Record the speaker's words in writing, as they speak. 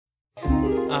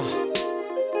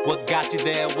What got you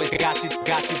there? What got you?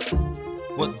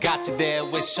 What got you there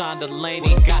with Shonda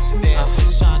Laney? Got you there with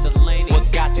Shonda Laney.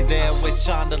 What got you there with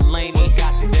Shonda Laney?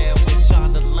 Got you there with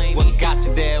Shonda Laney. What got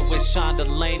you there with Shonda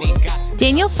Laney?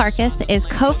 Daniel Farkas is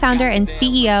co-founder and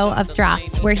CEO of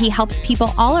Drops, where he helps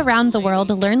people all around the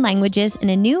world learn languages in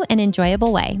a new and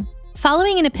enjoyable way.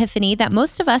 Following an epiphany that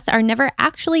most of us are never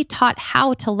actually taught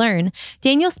how to learn,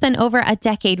 Daniel spent over a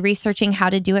decade researching how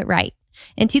to do it right.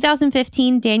 In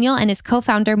 2015, Daniel and his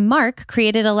co-founder Mark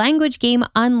created a language game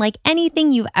unlike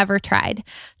anything you've ever tried.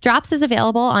 Drops is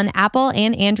available on Apple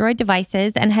and Android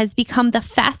devices and has become the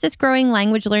fastest growing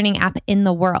language learning app in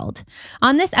the world.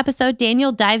 On this episode,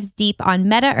 Daniel dives deep on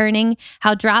meta earning,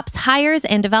 how Drops hires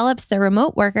and develops their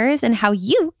remote workers, and how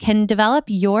you can develop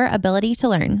your ability to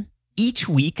learn. Each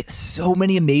week, so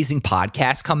many amazing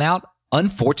podcasts come out.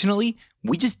 Unfortunately,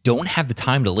 we just don't have the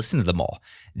time to listen to them all.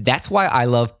 That's why I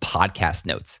love Podcast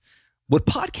Notes. What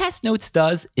Podcast Notes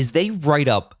does is they write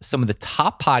up some of the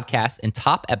top podcasts and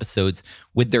top episodes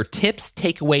with their tips,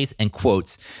 takeaways, and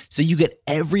quotes, so you get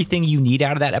everything you need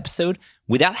out of that episode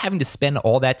without having to spend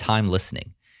all that time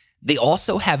listening. They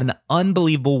also have an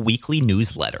unbelievable weekly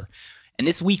newsletter. And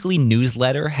this weekly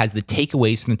newsletter has the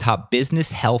takeaways from the top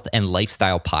business, health, and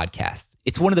lifestyle podcasts.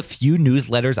 It's one of the few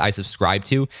newsletters I subscribe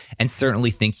to and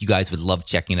certainly think you guys would love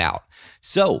checking it out.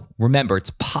 So remember,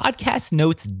 it's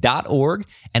podcastnotes.org,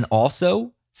 and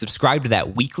also subscribe to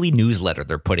that weekly newsletter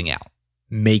they're putting out.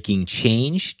 Making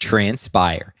change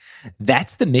transpire.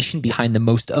 That's the mission behind the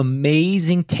most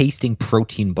amazing tasting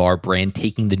protein bar brand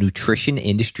taking the nutrition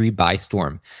industry by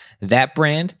storm. That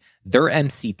brand, they're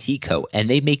MCT Co, and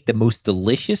they make the most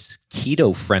delicious,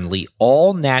 keto-friendly,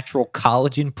 all-natural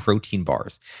collagen protein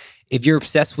bars. If you're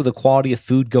obsessed with the quality of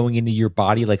food going into your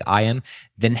body like I am,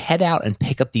 then head out and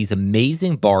pick up these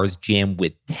amazing bars jammed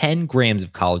with 10 grams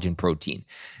of collagen protein.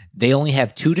 They only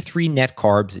have 2 to 3 net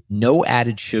carbs, no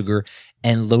added sugar,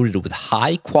 and loaded with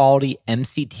high-quality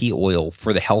MCT oil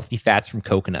for the healthy fats from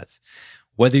coconuts.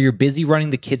 Whether you're busy running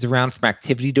the kids around from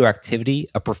activity to activity,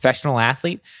 a professional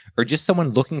athlete, or just someone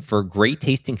looking for a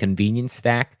great-tasting convenience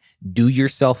snack, do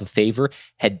yourself a favor,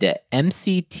 head to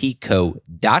mctco.com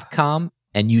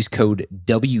and use code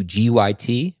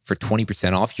WGYT for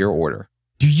 20% off your order.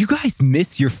 Do you guys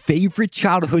miss your favorite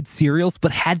childhood cereals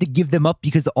but had to give them up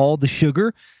because of all the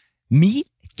sugar? Meet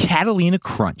Catalina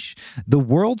Crunch, the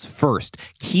world's first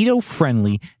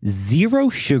keto-friendly,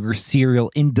 zero-sugar cereal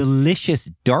in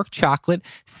delicious dark chocolate,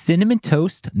 cinnamon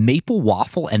toast, maple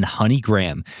waffle, and honey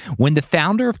graham. When the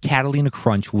founder of Catalina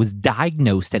Crunch was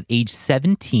diagnosed at age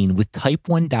 17 with type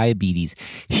 1 diabetes,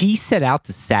 he set out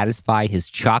to satisfy his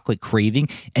chocolate craving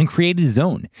and created his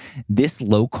own. This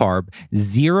low-carb,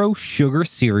 zero-sugar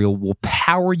cereal will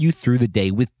power you through the day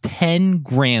with 10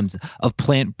 grams of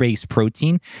plant-based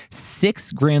protein,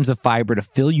 6 grams of fiber to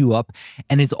fill you up,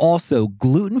 and is also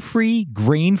gluten-free,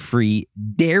 grain-free,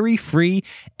 dairy-free,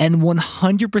 and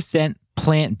 100%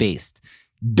 plant-based.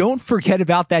 Don't forget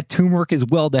about that turmeric as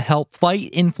well to help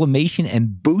fight inflammation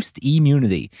and boost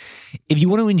immunity. If you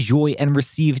want to enjoy and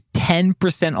receive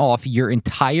 10% off your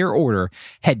entire order,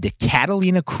 head to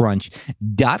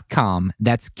CatalinaCrunch.com.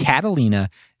 That's Catalina,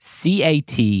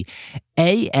 CATALINA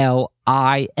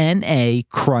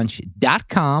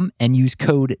Crunch.com, and use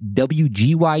code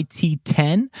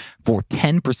WGYT10 for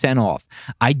 10% off.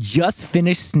 I just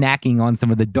finished snacking on some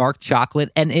of the dark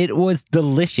chocolate and it was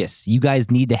delicious. You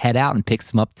guys need to head out and pick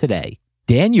some up today.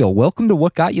 Daniel, welcome to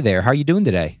What Got You There. How are you doing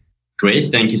today?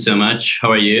 Great. Thank you so much. How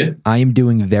are you? I am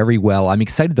doing very well. I'm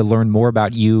excited to learn more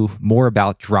about you, more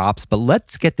about Drops, but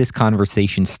let's get this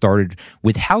conversation started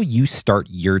with how you start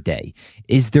your day.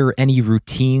 Is there any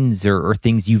routines or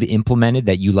things you've implemented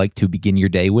that you like to begin your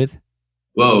day with?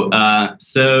 Whoa.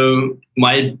 So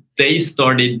my day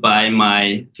started by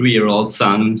my 3-year-old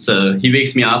son. So he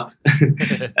wakes me up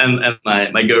and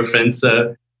my girlfriend.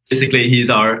 So basically, he's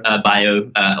our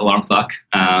bio alarm clock.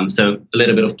 So a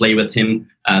little bit of play with him.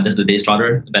 That's the day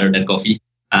starter, better than coffee.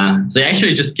 So I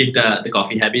actually just kicked the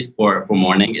coffee habit for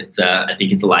morning. It's I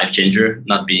think it's a life changer,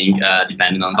 not being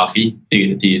dependent on coffee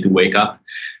to wake up.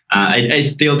 I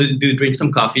still do drink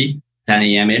some coffee, 10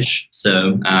 a.m.-ish.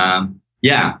 So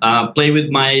play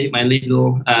with my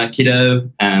little kiddo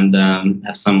and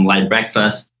have some light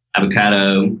breakfast,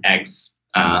 avocado, eggs,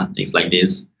 things like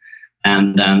this.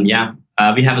 And then,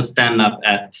 we have a stand-up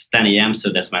at 10 a.m.,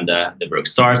 so that's when the work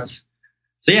starts.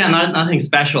 So nothing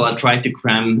special. I try to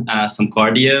cram some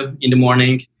cardio in the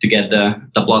morning to get the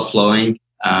blood flowing.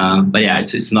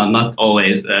 It's not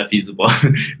always feasible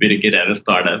with a kid at a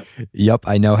startup. Yep,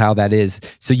 I know how that is.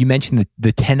 So you mentioned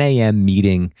the 10 a.m.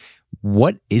 meeting.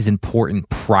 What is important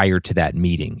prior to that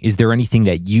meeting? Is there anything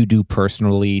that you do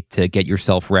personally to get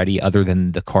yourself ready other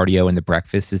than the cardio and the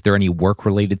breakfast? Is there any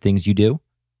work-related things you do?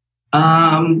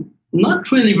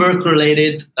 Not really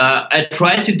work-related. I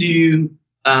try to do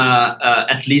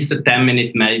at least a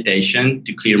 10-minute meditation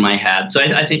to clear my head. So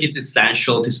I think it's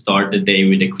essential to start the day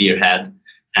with a clear head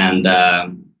and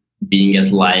being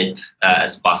as light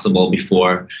as possible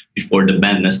before the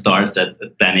madness starts at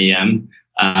 10 a.m.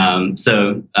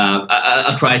 So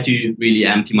I'll try to really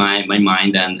empty my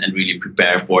mind and really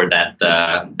prepare for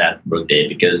that work day,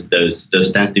 because those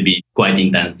tends to be quite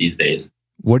intense these days.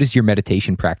 What does your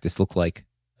meditation practice look like?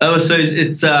 Oh, so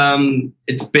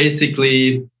it's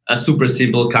basically a super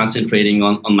simple, concentrating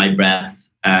on my breath,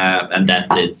 and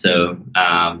that's it. So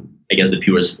I guess the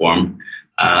purest form.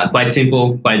 Quite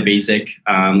simple, quite basic.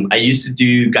 I used to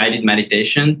do guided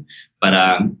meditation, but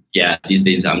these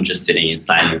days I'm just sitting in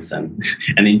silence and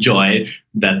enjoy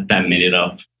that 10 minutes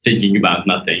of thinking about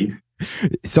nothing.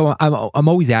 So I'm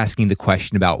always asking the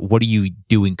question about what are you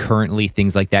doing currently,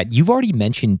 things like that. You've already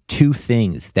mentioned two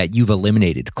things that you've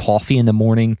eliminated: coffee in the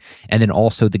morning, and then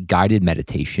also the guided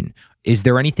meditation. Is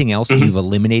there anything else you've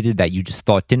eliminated that you just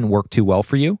thought didn't work too well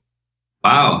for you?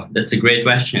 Wow, that's a great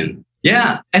question.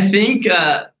 Yeah, I think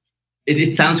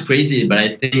it sounds crazy, but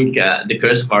I think the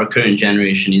curse of our current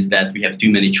generation is that we have too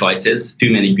many choices,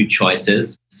 too many good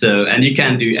choices. So, and you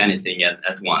can't do anything at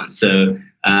once. So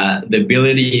the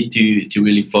ability to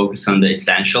really focus on the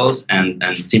essentials and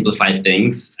simplify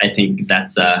things, I think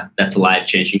that's a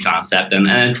life-changing concept. And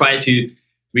I try to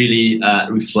really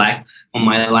reflect on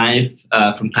my life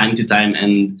from time to time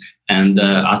and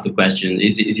ask the question: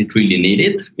 is it really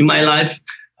needed in my life?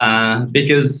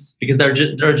 Because there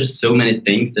are just so many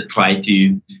things that try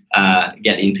to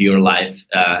get into your life,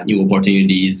 new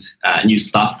opportunities, new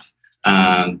stuff,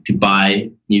 to buy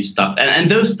new stuff,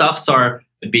 and those stuffs are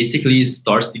basically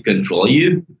starts to control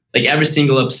you. Like every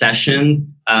single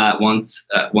obsession wants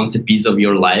a piece of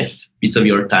your life, piece of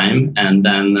your time, and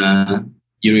then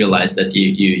you realize that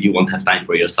you won't have time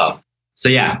for yourself. So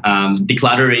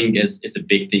decluttering is a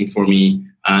big thing for me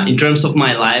in terms of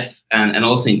my life and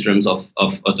also in terms of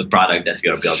the product that we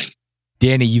are building.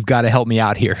 Danny, you've got to help me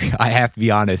out here. I have to be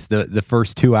honest. The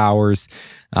first 2 hours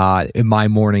in my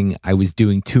morning, I was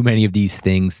doing too many of these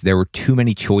things. There were too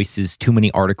many choices, too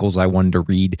many articles I wanted to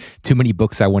read, too many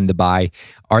books I wanted to buy.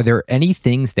 Are there any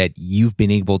things that you've been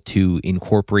able to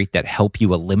incorporate that help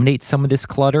you eliminate some of this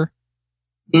clutter?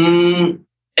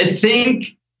 I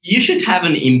think you should have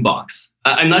an inbox.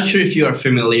 I'm not sure if you are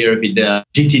familiar with the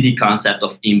GTD concept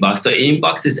of inbox. So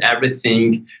inbox is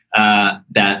everything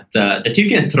that you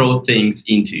can throw things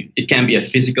into. It can be a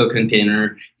physical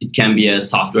container. It can be a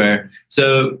software.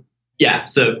 So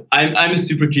I'm a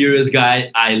super curious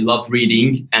guy. I love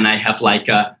reading, and I have like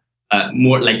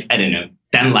more like 10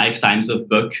 lifetimes of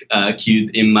book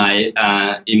queued in my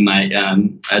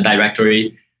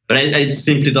directory. But I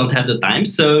simply don't have the time.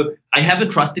 So I have a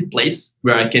trusted place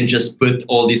where I can just put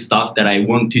all this stuff that I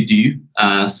want to do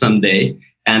someday,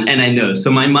 and I know.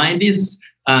 So my mind is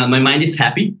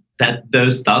happy that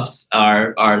those stuffs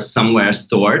are somewhere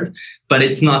stored, but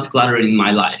it's not cluttering in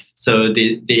my life. So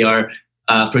they are,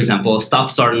 for example,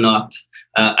 stuffs are not.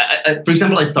 For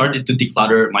example, I started to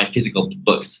declutter my physical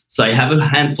books. So I have a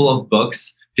handful of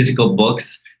books, physical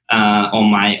books, on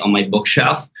my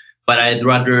bookshelf. But I'd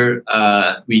rather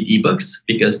read ebooks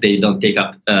because they don't take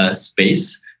up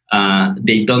space.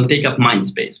 They don't take up mind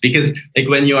space, because like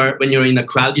when you're in a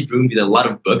crowded room with a lot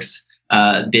of books,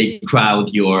 they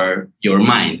crowd your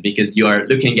mind, because you are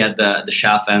looking at the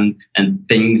shelf and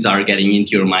things are getting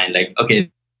into your mind. Like, okay,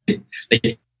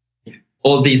 like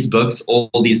all these books, all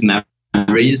these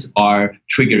memories are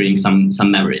triggering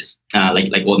some memories,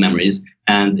 like old memories.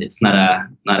 And it's not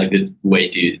a good way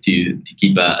to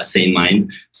keep a sane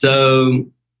mind. So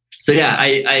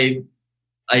I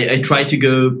try to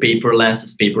go paperless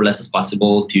as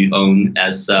possible, to own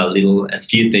as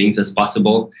few things as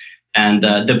possible. And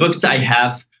the books I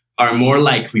have are more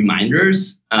like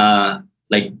reminders,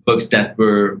 like books that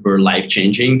were life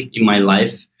changing in my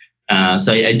life.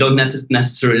 So I don't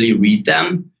necessarily read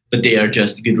them, but they are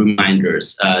just good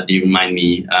reminders. They remind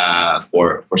me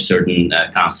for certain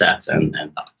concepts and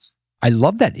thoughts. I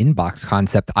love that inbox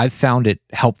concept. I've found it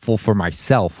helpful for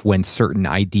myself when certain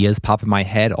ideas pop in my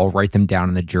head. I'll write them down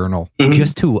in the journal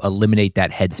just to eliminate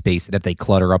that headspace that they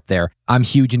clutter up there. I'm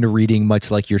huge into reading, much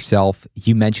like yourself.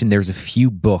 You mentioned there's a few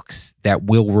books that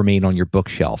will remain on your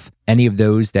bookshelf. Any of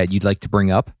those that you'd like to bring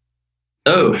up?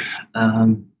 Oh,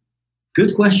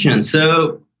 good question.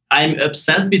 So I'm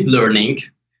obsessed with learning.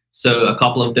 So a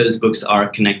couple of those books are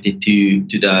connected to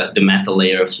the meta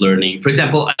layer of learning. For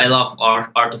example, I love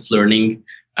Art of Learning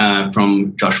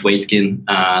from Josh Waitzkin.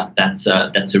 That's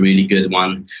a really good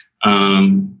one.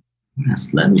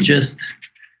 Yes, let me just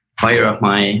fire up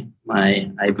my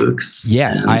iBooks.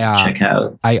 Yeah, check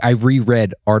out. I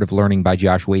reread Art of Learning by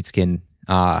Josh Waitzkin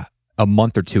a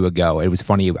month or two ago. It was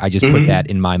funny. I just put that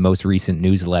in my most recent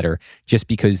newsletter just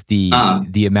because the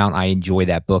amount I enjoy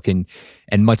that book, and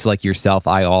much like yourself,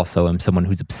 I also am someone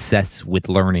who's obsessed with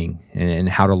learning and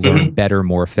how to learn better,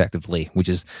 more effectively, which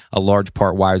is a large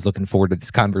part why I was looking forward to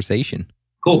this conversation.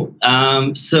 Cool.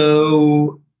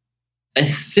 So I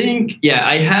think,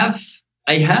 I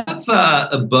have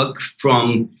a book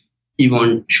from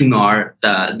Yvon Chouinard,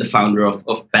 the founder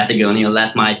of Patagonia,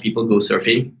 Let My People Go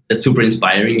Surfing. That's super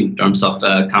inspiring in terms of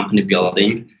company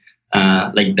building.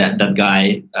 Like that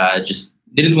guy just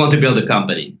didn't want to build a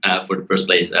company for the first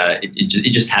place.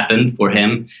 It just happened for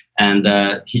him, and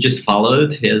he just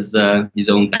followed his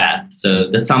own path.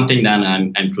 So that's something that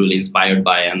I'm truly inspired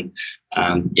by, and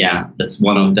that's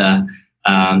one of the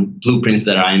blueprints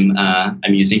that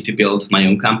I'm using to build my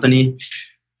own company.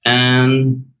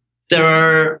 And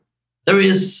there's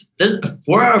a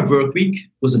 4-hour work week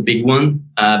was a big one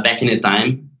back in the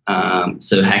time.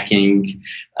 So hacking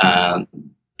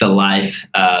the life,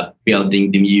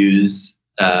 building the muse,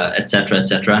 etc.,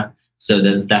 etc. So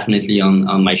that's definitely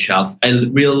on my shelf. I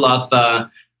really love The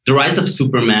Rise of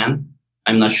Superman.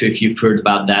 I'm not sure if you've heard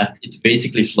about that. It's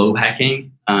basically flow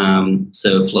hacking.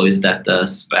 So flow is that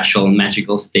special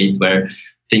magical state where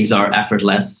things are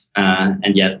effortless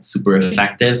and yet super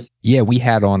effective. Yeah, we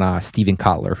had on Stephen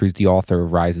Kotler, who's the author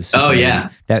of Rise of Superman. Oh, yeah.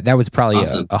 That was probably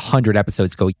Awesome. 100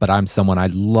 episodes ago, but I'm someone, I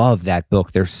love that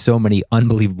book. There's so many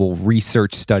unbelievable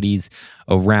research studies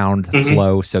around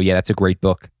flow. So yeah, that's a great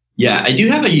book. Yeah, I do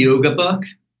have a yoga book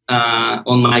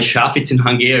on my shelf. It's in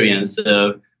Hungarian,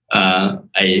 so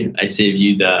I save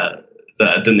you the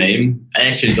name. I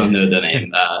actually don't know the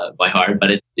name by heart,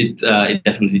 but it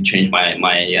definitely changed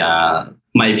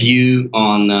my view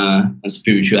on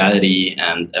spirituality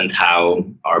and how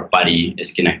our body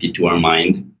is connected to our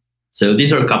mind. So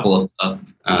these are a couple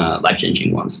of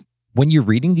life-changing ones. When you're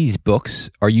reading these books,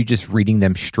 are you just reading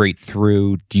them straight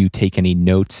through? Do you take any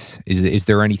notes? Is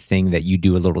there anything that you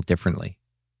do a little differently?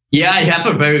 Yeah, I have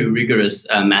a very rigorous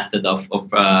method of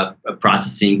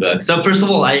processing books. So first of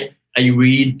all, I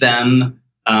read them.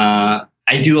 I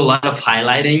do a lot of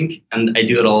highlighting and I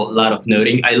do a lot of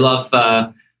noting. I love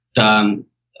the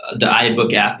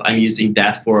iBook app. I'm using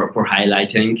that for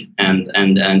highlighting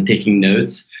and taking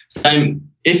notes. So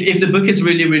if the book is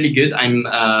really, really good, I'm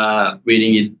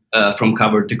reading it from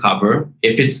cover to cover.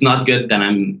 If it's not good, then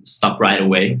I'm stopped right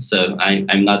away. So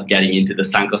I'm not getting into the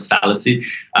sunk cost fallacy.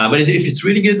 But if it's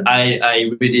really good,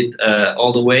 I read it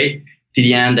all the way to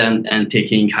the end and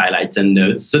taking highlights and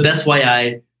notes. So that's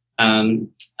why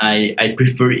I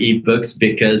prefer ebooks,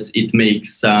 because it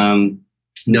makes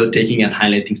note-taking and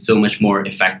highlighting so much more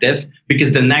effective,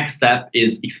 because the next step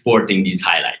is exporting these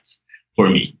highlights for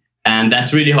me. And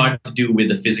that's really hard to do with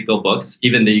the physical books.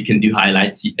 Even though you can do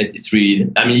highlights, it's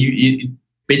really, I mean, you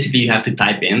basically you have to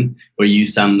type in or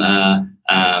use some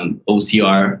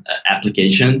OCR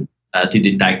application to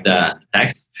detect the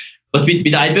text. But with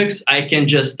iBooks, I can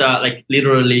just like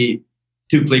literally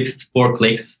 2 clicks, 4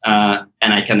 clicks, and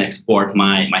I can export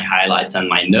my highlights and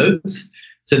my notes.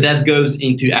 So that goes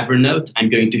into Evernote. I'm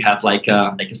going to have like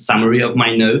a summary of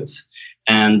my notes.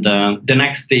 And the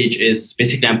next stage is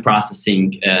basically I'm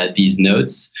processing these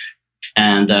notes,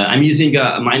 and I'm using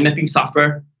a mind mapping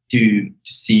software to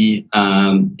see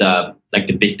the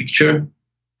big picture,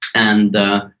 and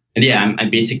I'm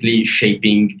basically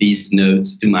shaping these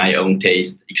notes to my own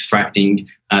taste, extracting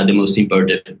the most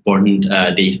important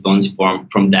data points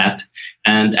from that,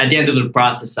 and at the end of the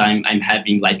process, I'm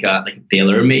having like a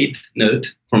tailor-made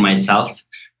note for myself,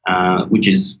 which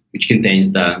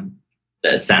contains the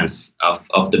essence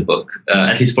of the book,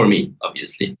 at least for me,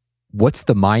 obviously. What's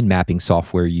the mind mapping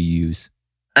software you use?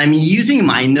 I'm using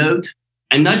MindNote.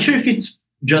 I'm not sure if it's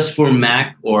just for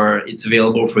Mac or it's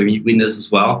available for Windows as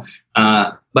well,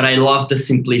 but I love the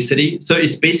simplicity. So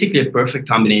it's basically a perfect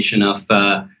combination of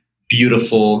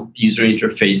beautiful user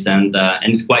interface and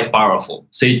it's quite powerful.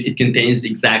 So it contains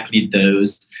exactly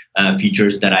those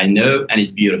features that I know, and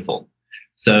it's beautiful.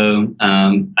 So,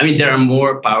 there are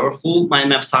more powerful mind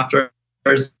map software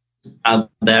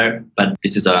out there, but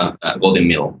this is a golden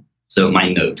middle. So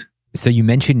MindNote. So you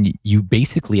mentioned you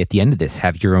basically at the end of this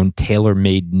have your own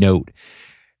tailor-made note.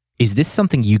 Is this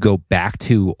something you go back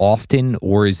to often,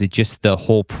 or is it just the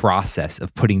whole process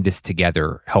of putting this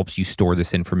together helps you store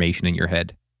this information in your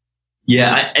head?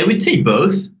 Yeah, I would say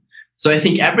both. So I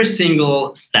think every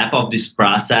single step of this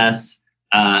process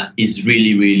is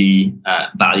really, really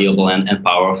valuable and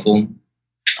powerful.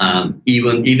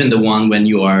 Even the one when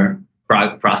you are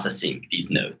processing these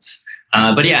notes.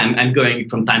 But yeah, I'm going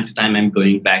from time to time. I'm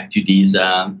going back to these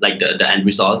like the end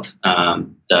result,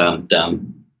 the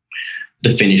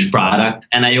finished product,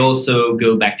 and I also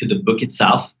go back to the book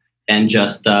itself and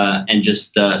just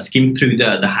skim through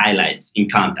the highlights in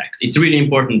context. It's really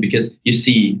important because you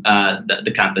see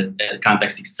the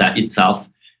context itself,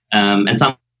 and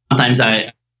sometimes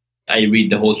I read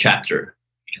the whole chapter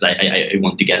because I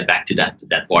want to get back to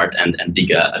that part and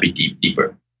dig a bit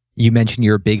deeper. You mentioned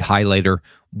you're a big highlighter.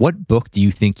 What book do you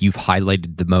think you've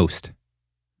highlighted the most?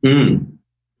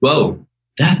 Whoa,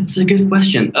 that's a good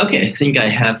question. Okay, I think I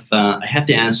have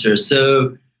the answer.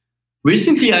 So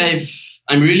recently,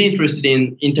 I'm really interested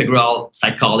in integral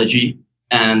psychology,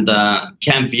 and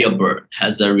Cam Wilber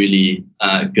has a really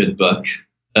good book.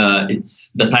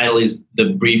 The title is A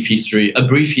Brief History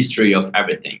of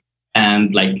Everything,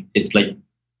 and it's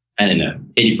I don't know,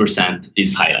 80%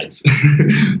 is highlights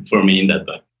for me in that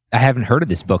book. I haven't heard of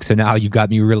this book, so now you've got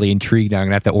me really intrigued. I'm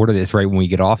gonna have to order this right when we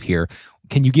get off here.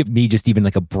 Can you give me just even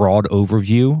like a broad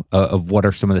overview of what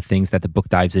are some of the things that the book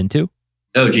dives into?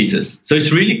 Oh Jesus! So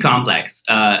it's really complex.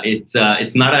 It's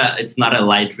not a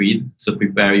light read. So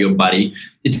prepare your body.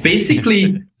 It's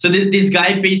basically this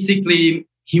guy basically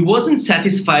he wasn't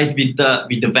satisfied with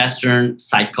the Western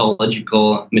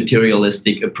psychological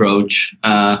materialistic approach,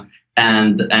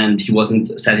 and he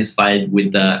wasn't satisfied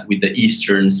with the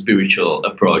Eastern spiritual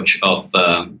approach of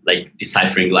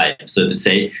deciphering life, so to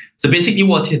say. So basically,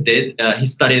 what he did, he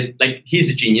studied he's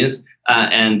a genius,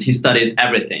 and he studied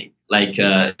everything.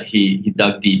 He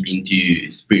dug deep into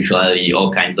spirituality,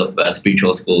 all kinds of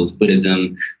spiritual schools,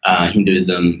 Buddhism,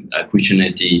 Hinduism,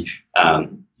 Christianity,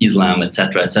 Islam,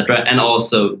 etc., and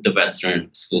also the Western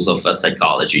schools of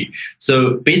psychology.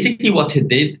 So basically what he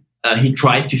did, he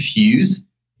tried to fuse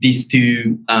these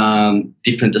two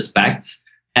different aspects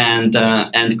and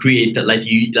create like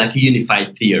a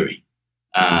unified theory.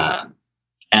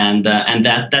 And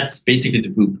that's basically the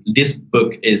group. This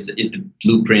book is the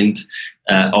blueprint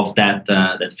of that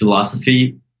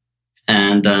philosophy,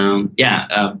 and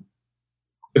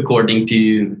according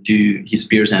to his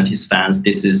peers and his fans,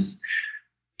 this is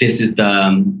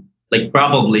the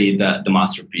probably the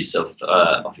masterpiece of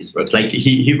his works.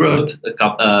 He wrote a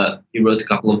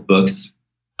couple of books,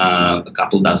 a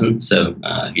couple dozen. So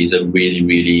he's a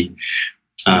really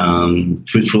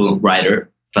fruitful writer.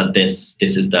 But this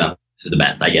is the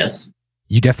best, I guess.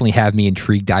 You definitely have me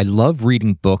intrigued. I love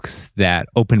reading books that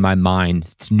open my mind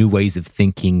to new ways of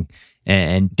thinking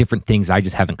and different things I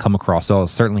just haven't come across. So I'll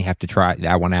certainly have to try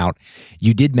that one out.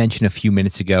 You did mention a few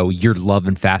minutes ago your love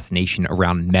and fascination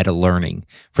around meta learning.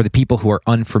 For the people who are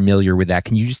unfamiliar with that,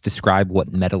 can you just describe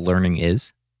what meta learning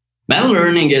is? Meta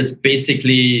learning is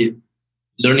basically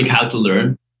learning how to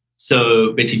learn.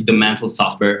 So basically the mental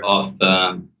software of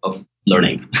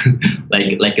learning,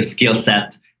 like a skill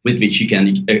set with which you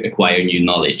can acquire new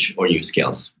knowledge or new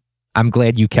skills. I'm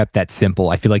glad you kept that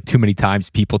simple. I feel like too many times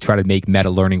people try to make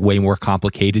meta learning way more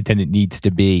complicated than it needs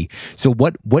to be. So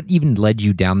what even led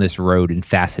you down this road and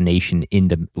fascination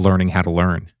into learning how to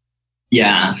learn?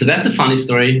 Yeah, so that's a funny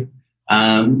story.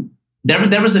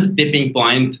 There was a tipping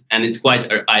point, and it's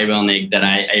quite ironic that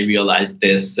I realized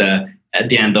this at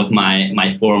the end of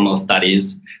my formal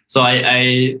studies. So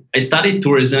I studied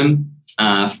tourism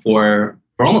for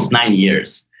almost 9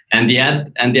 years. And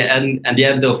at the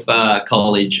end of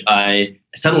college, I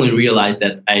suddenly realized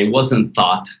that I wasn't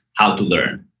taught how to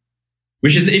learn,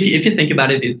 which is, if you think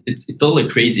about it, it's totally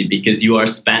crazy because you are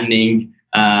spending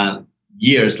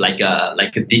years, like a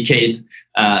decade,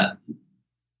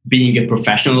 being a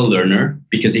professional learner.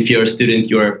 Because if you're a student,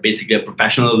 you're basically a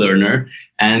professional learner,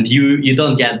 and you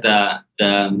don't get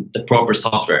the proper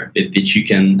software with which you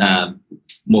can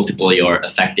multiply your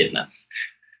effectiveness.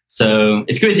 So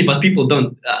it's crazy, but people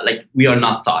don't we are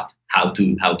not taught how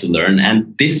to learn,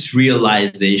 and this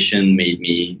realization made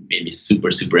me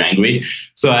super angry.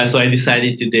 So I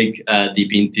decided to dig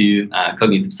deep into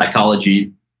cognitive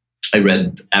psychology. I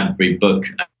read every book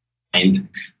I could,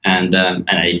 and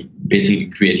I basically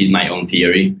created my own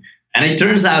theory. And it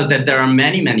turns out that there are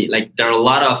many there are a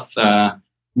lot of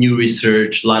new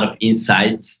research, a lot of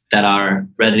insights that are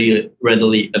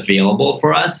readily available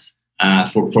for us.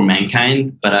 For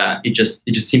mankind, but it just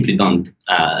simply don't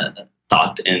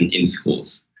taught in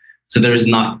schools. So there is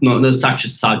no such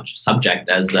subject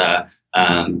as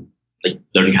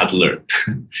learning how to learn.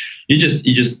 you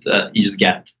just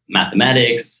get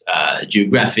mathematics,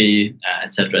 geography,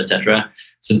 etc.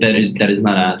 So that is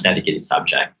not a dedicated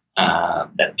subject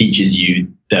that teaches you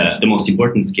the most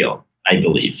important skill, I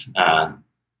believe, a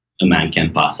man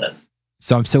can possess.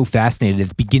 So I'm so fascinated. At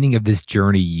the beginning of this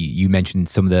journey, you mentioned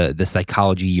some of the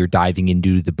psychology you're diving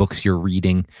into, the books you're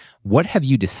reading. What have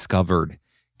you discovered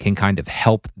can kind of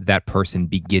help that person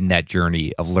begin that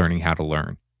journey of learning how to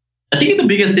learn? I think the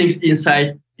biggest thing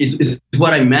inside is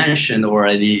what I mentioned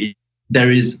already.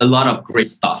 There is a lot of great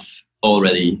stuff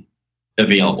already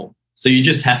available. So you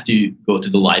just have to go to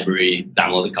the library,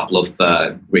 download a couple of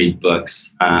great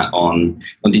books on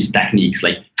these techniques,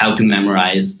 like how to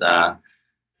memorize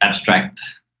abstract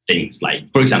things,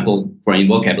 like, for example, foreign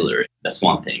vocabulary. That's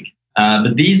one thing.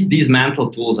 But these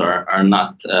mental tools are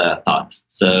not taught.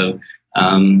 So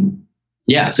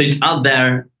so it's out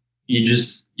there. You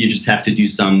just have to do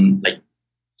some like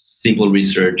simple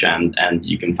research, and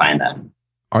you can find them.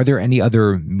 Are there any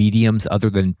other mediums other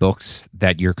than books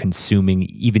that you're consuming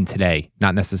even today?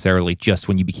 Not necessarily just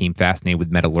when you became fascinated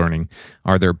with meta learning.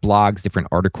 Are there blogs, different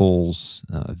articles,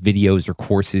 videos, or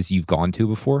courses you've gone to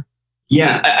before?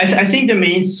 Yeah, I think the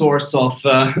main source of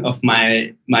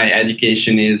my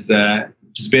education is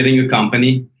just building a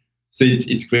company. So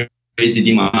it's crazy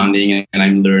demanding, and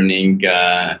I'm learning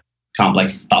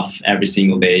complex stuff every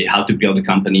single day. How to build a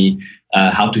company,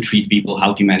 how to treat people,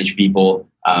 how to manage people.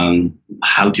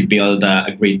 How to build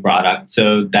a great product.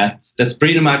 So that's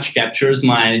pretty much captures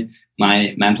my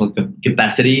mental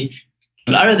capacity.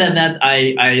 But other than that,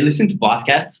 I listen to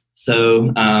podcasts.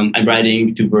 So I'm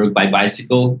riding to work by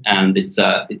bicycle, and it's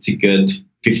a good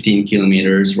 15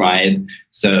 kilometers ride.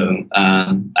 So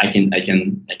I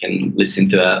can listen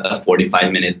to a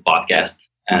 45-minute podcast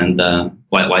and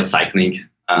while cycling.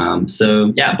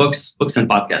 So yeah, books and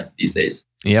podcasts these days.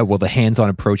 Yeah, well, the hands-on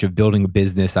approach of building a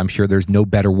business, I'm sure there's no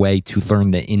better way to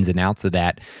learn the ins and outs of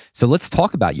that. So let's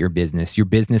talk about your business. Your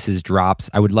business is Drops.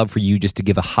 I would love for you just to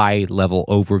give a high-level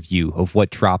overview of what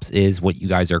Drops is, what you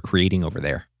guys are creating over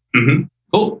there. Mm-hmm.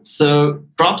 Cool. So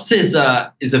Drops is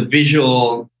a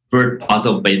visual word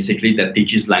puzzle, basically, that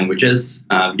teaches languages.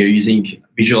 You're using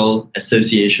visual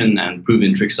association and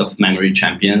proven tricks of memory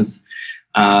champions.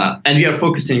 And we are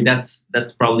focusing, that's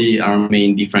probably our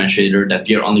main differentiator, that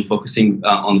we are only focusing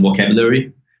on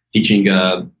vocabulary, teaching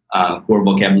core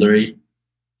vocabulary.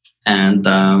 And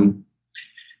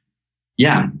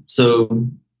so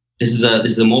this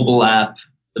is a mobile app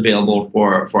available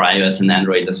for iOS and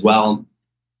Android as well.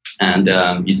 And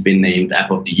it's been named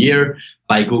App of the Year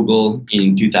by Google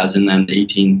in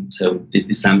 2018, so this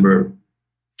December.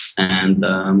 And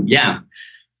the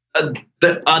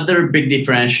other big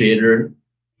differentiator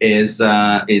is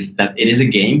that it is a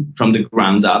game from the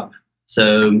ground up.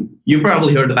 So you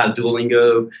probably heard about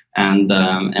Duolingo and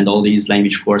all these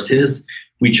language courses,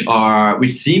 which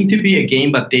seem to be a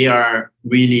game, but they are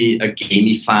really a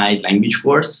gamified language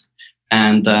course.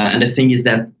 And the thing is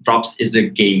that Drops is a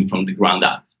game from the ground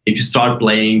up. If you start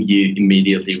playing, you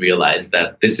immediately realize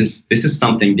that this is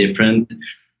something different.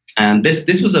 And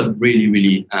this was a really,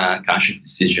 really conscious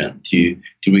decision to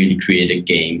really create a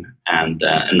game and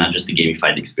not just a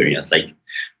gamified experience. Like,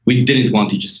 we didn't want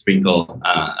to just sprinkle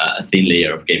a thin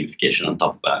layer of gamification on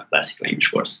top of a classic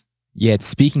language course. Yeah,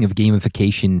 speaking of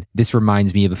gamification, this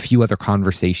reminds me of a few other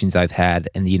conversations I've had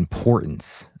and the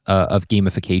importance of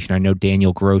gamification. I know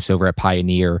Daniel Gross over at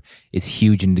Pioneer is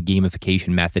huge into the gamification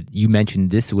method. You mentioned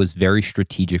this was very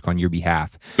strategic on your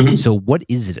behalf. Mm-hmm. So what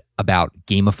is it about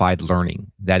gamified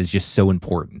learning that is just so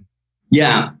important?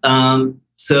 Yeah.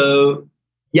 So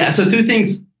two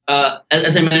things.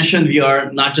 As I mentioned, we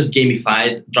are not just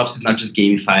gamified. Drops is not just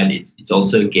gamified. It's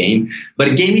also a game. But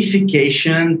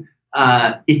gamification,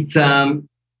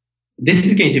 this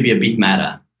is going to be a bit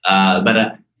meta.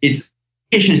 But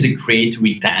gamification is a great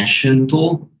retention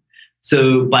tool.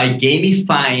 So by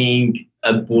gamifying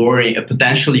a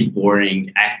potentially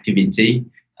boring activity,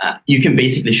 you can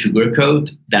basically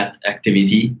sugarcoat that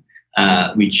activity,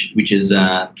 which is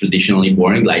traditionally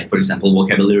boring, like, for example,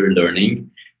 vocabulary learning.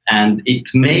 And it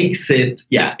makes it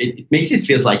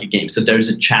feels like a game. So there's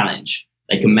a challenge,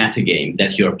 like a meta game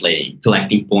that you're playing,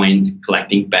 collecting points,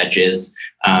 collecting badges,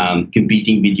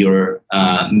 competing with your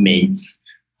mates.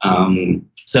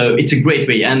 So it's a great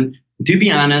way. And to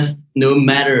be honest, no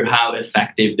matter how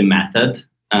effective the method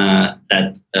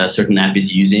that a certain app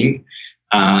is using,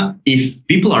 if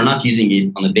people are not using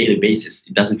it on a daily basis,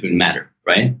 it doesn't really matter,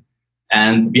 right?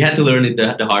 And we had to learn it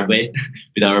the hard way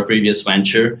with our previous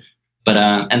venture. But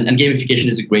and gamification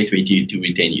is a great way to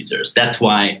retain users. That's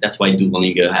why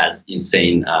Duolingo has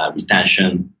insane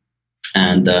retention,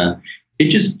 and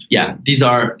these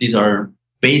are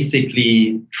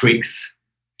basically tricks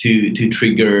to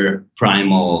trigger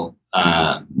primal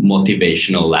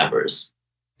motivational levers.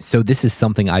 So this is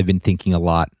something I've been thinking a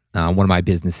lot. One of my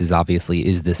businesses, obviously,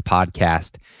 is this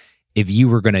podcast. If you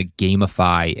were going to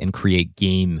gamify and create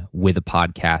game with a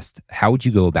podcast, how would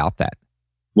you go about that?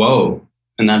 Whoa,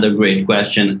 another great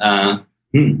question. I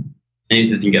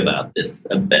need to think about this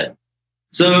a bit.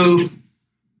 So,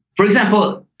 for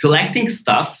example, collecting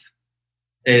stuff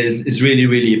is really,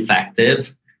 really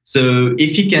effective. So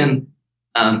if you can,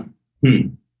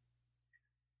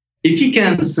 if you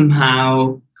can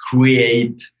somehow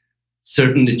create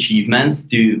certain achievements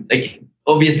to, like,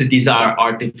 obviously these are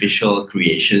artificial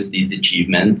creations, these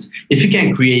achievements. If you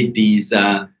can create these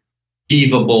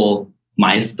achievable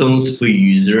milestones for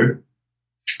user,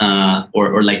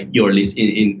 or like your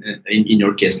in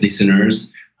your case,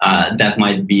 listeners, that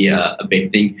might be a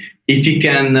big thing. If you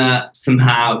can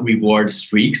somehow reward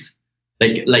streaks,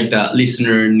 like the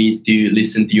listener needs to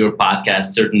listen to your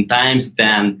podcast certain times,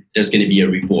 then there's going to be a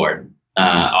reward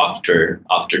after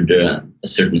a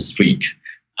certain streak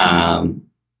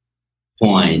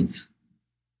points.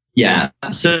 Yeah.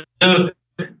 So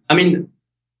I mean,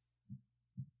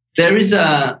 there's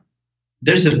a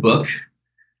book.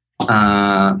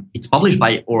 It's published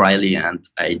by O'Reilly, and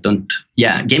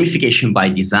Gamification by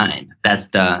Design. That's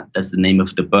the name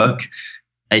of the book.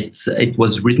 It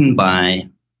was written by,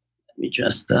 let me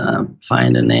just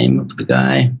find the name of the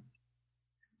guy,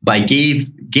 by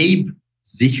Gabe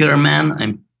Zicherman.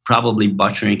 I'm probably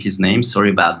butchering his name. Sorry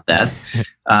about that.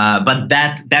 But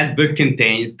that book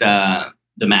contains the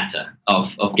meta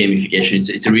of gamification.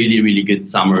 It's a really, really good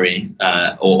summary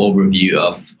or overview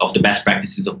of the best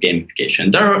practices of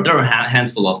gamification. There are a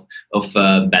handful of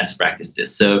best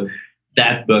practices. So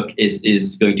that book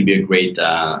is going to be a great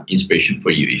inspiration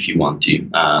for you if you want to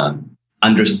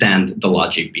understand the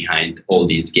logic behind all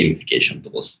these gamification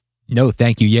tools. No,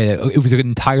 thank you. Yeah, it was an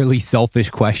entirely selfish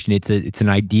question. It's an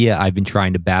idea I've been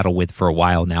trying to battle with for a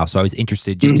while now. So I was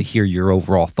interested just to hear your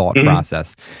overall thought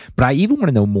process. But I even want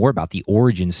to know more about the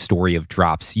origin story of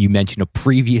Drops. You mentioned a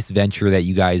previous venture that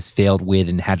you guys failed with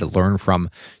and had to learn from.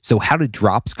 So how did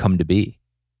Drops come to be?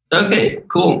 Okay,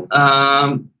 cool.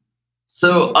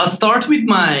 So I'll start with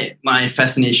my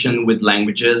fascination with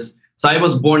languages. So I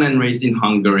was born and raised in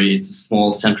Hungary. It's a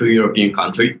small Central European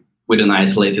country with an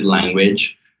isolated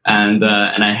language. And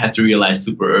I had to realize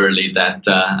super early that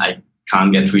I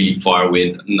can't get really far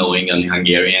with knowing only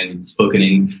Hungarian. It's spoken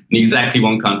in exactly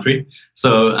one country.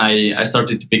 So I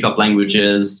started to pick up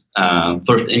languages,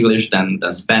 first English, then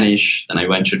Spanish. Then I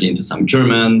ventured into some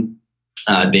German,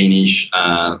 Danish.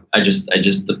 I just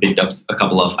picked up a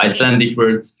couple of Icelandic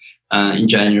words in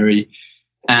January,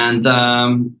 and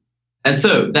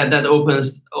so that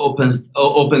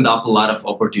opened up a lot of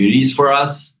opportunities for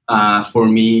us, for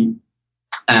me.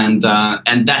 And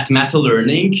that meta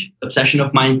learning obsession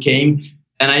of mine came,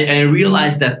 and I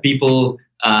realized that people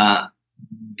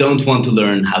don't want to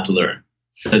learn how to learn.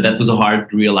 So that was a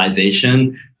hard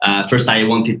realization. First, I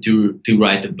wanted to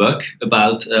write a book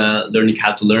about learning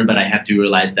how to learn, but I had to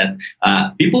realize that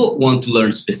people want to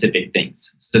learn specific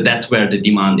things. So that's where the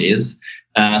demand is.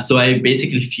 So I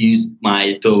basically fused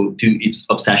my two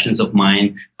obsessions of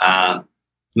mine,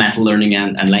 meta learning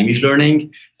and language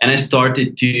learning, and I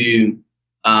started to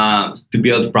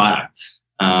build products,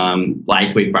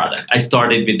 lightweight product. I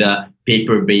started with a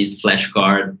paper-based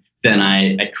flashcard. Then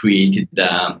I created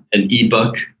an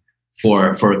ebook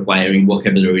for acquiring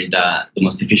vocabulary the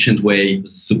most efficient way. It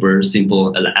was a super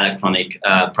simple electronic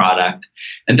product.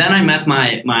 And then I met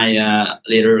my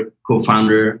later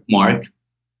co-founder, Mark,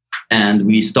 and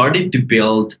we started to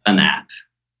build an app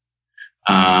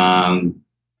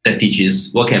that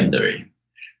teaches vocabulary.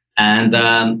 And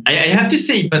I have to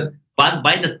say, but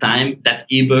by the time that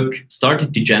ebook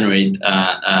started to generate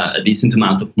a decent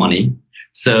amount of money,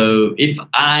 so if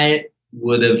I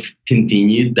would have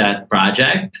continued that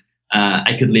project,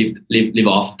 I could live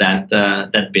off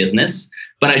that business.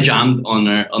 But I jumped on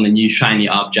a new shiny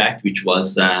object, which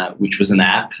was an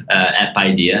app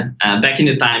idea. Back in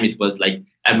the time, it was like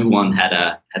everyone had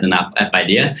an app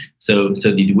idea. So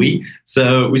did we.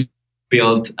 So we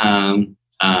built a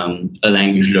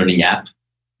language learning app,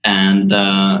 and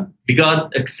we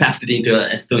got accepted into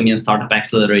an Estonian startup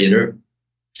accelerator.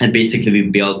 And basically, we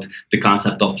built the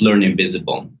concept of Learn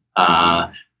Invisible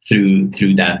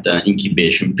through that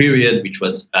incubation period, which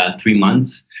was 3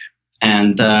 months,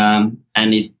 and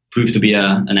it proved to be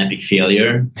an epic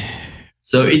failure.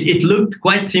 So it looked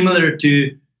quite similar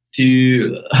to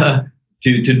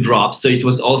Drops. So it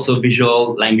was also a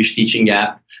visual language teaching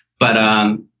app, but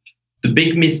the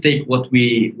big mistake what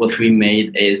we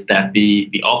made is that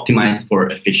we optimized for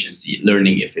efficiency,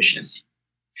 learning efficiency.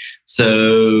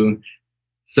 So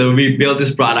So we built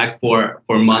this product for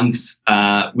months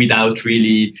without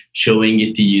really showing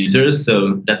it to users.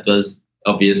 So that was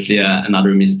obviously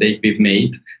another mistake we've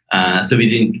made. So we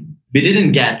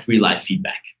didn't get real life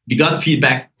feedback. We got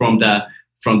feedback from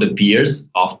the peers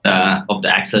of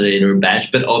the accelerator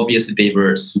batch, but obviously they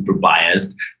were super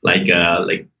biased. Like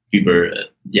we were,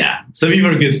 So we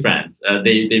were good friends.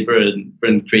 They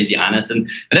weren't crazy honest, and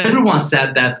everyone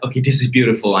said that, okay, this is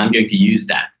beautiful, I'm going to use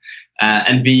that,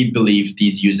 and we believed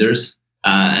these users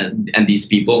and these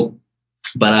people.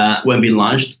 But when we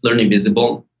launched Learning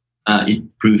Visible, it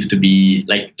proved to be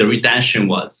like the retention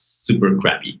was super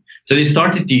crappy. So they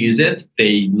started to use it,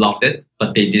 they loved it,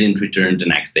 but they didn't return the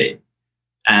next day.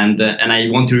 And I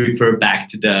want to refer back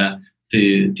to that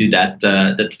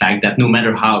fact that no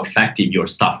matter how effective your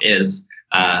stuff is,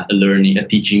 a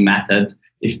teaching method,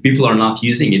 if people are not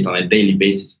using it on a daily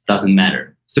basis, it doesn't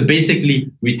matter. So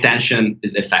basically, retention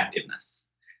is effectiveness.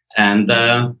 And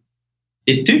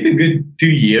it took a good 2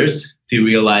 years to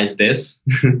realize this.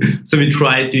 So we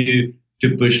tried to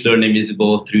push Learning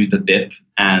Visible through the dip,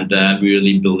 and we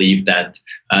really believe that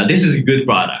this is a good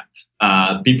product.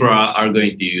 People are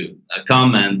going to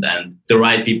come, and the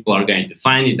right people are going to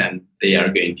find it, and they are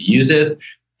going to use it.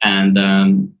 And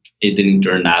it didn't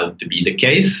turn out to be the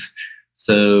case.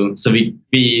 So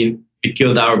we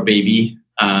killed our baby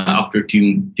after a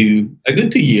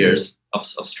good 2 years of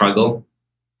struggle,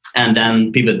 and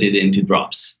then pivoted into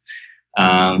drops.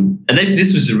 And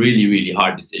this was a really, really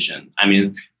hard decision. I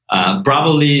mean,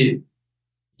 probably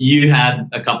you had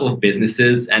a couple of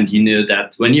businesses, and you know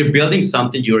that when you're building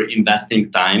something, you're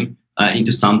investing time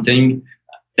into something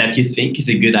that you think is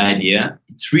a good idea.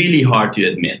 It's really hard to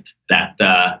admit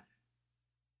that,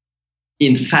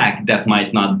 in fact, that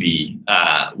might not be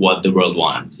what the world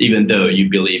wants, even though you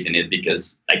believe in it,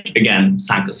 because, like, again,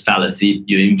 sunk cost fallacy,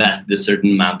 you invested a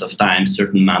certain amount of time,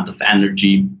 certain amount of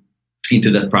energy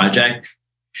into that project.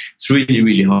 It's really,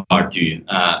 really hard to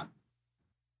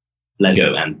let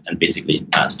go and basically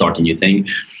start a new thing.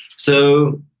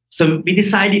 So we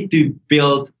decided to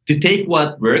take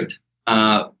what worked.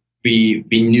 We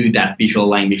knew that visual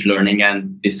language learning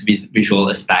and this visual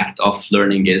aspect of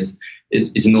learning is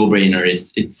a no-brainer.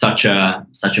 It's such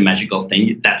a magical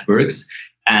thing that works,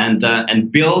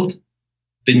 and build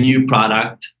the new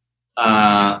product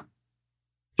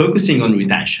focusing on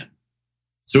retention.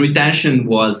 So retention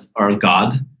was our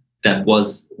God. That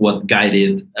was what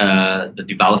guided the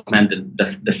development,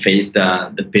 the phase,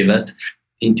 the pivot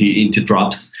into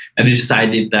drops. And we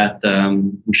decided that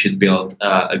we should build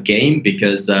a game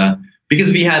because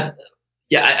we had.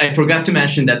 Yeah, I forgot to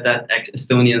mention that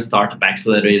Estonian startup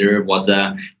accelerator was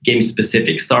a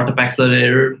game-specific startup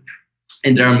accelerator,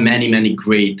 and there are many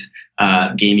great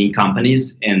gaming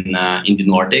companies in the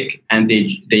Nordic, and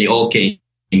they all came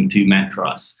to mentor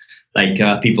us, like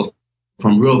people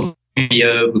from Rovio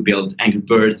who built Angry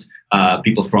Birds,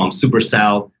 people from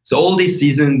Supercell. So all these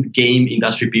seasoned game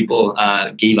industry people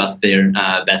gave us their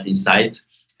best insights,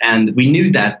 and we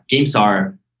knew that games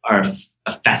are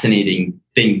fascinating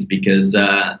things because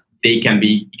they can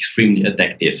be extremely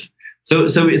addictive.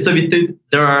 So we thought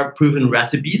there are proven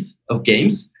recipes of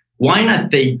games. Why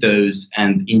not take those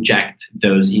and inject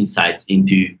those insights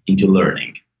into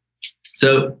learning?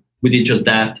 So we did just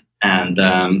that, and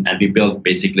we built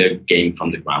basically a game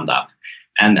from the ground up,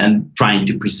 and trying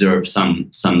to preserve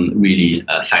some really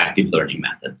effective learning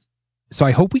methods. So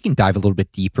I hope we can dive a little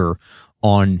bit deeper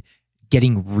on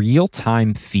getting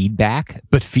real-time feedback,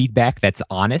 but feedback that's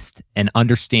honest, and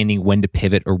understanding when to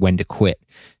pivot or when to quit.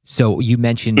 So you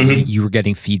mentioned you were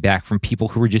getting feedback from people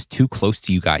who were just too close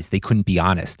to you guys. They couldn't be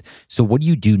honest. So what do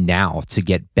you do now to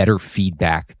get better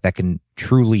feedback that can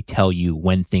truly tell you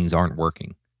when things aren't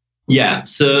working? Yeah,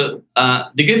 so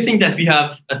the good thing that we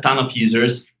have a ton of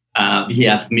users. We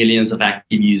have millions of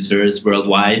active users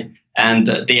worldwide, and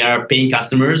they are paying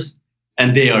customers,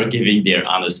 and they are giving their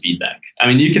honest feedback. I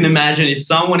mean, you can imagine if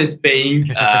someone is paying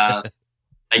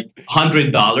like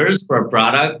 $100 for a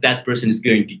product, that person is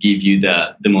going to give you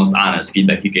the most honest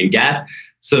feedback you can get.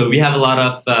 So we have a lot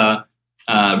of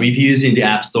reviews in the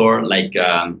App Store, like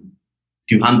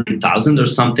 200,000 or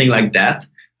something like that,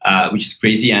 which is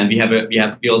crazy. And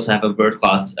we also have a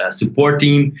world-class support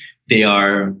team. They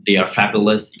are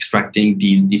fabulous, extracting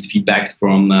these feedbacks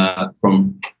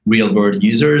from real-world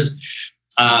users.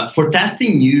 For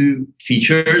testing new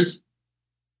features,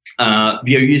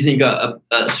 we are using a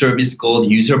service called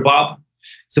UserBob.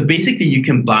 So basically, you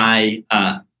can buy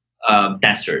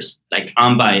testers, like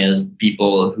unbiased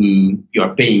people who you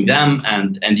are paying them,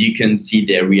 and you can see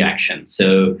their reaction.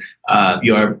 So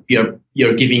you're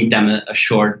giving them a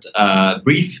short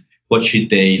brief. What should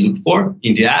they look for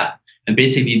in the app? and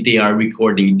basically they are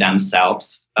recording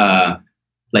themselves,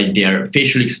 like their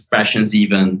facial expressions,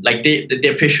 even like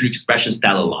their facial expressions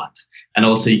tell a lot. And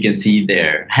also you can see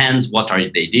their hands, what are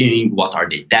they doing, what are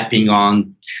they tapping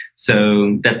on.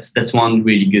 So that's one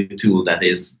really good tool that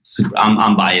is super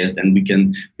unbiased, and we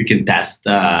can test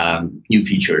new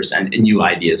features and new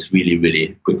ideas really,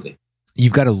 really quickly.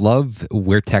 You've got to love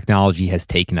where technology has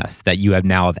taken us, that you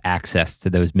now have access to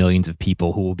those millions of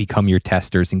people who will become your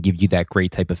testers and give you that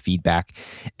great type of feedback.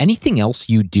 Anything else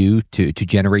you do to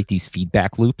generate these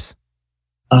feedback loops?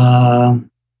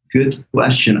 Good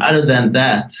question. Other than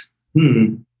that,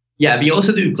 yeah, we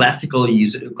also do classic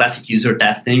user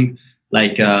testing,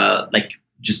 like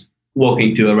just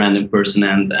walking to a random person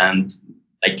and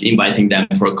like inviting them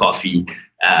for a coffee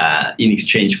in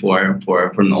exchange for an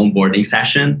onboarding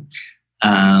session.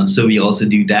 So we also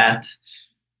do that.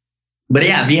 But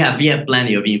yeah, we have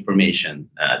plenty of information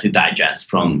to digest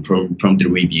from the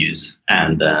reviews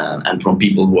and from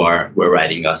people who are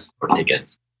writing us for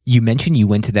tickets. You mentioned you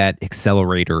went to that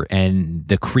accelerator and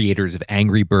the creators of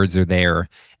Angry Birds are there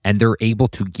and they're able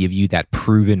to give you that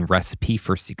proven recipe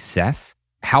for success.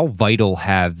 How vital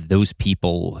have those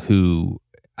people who,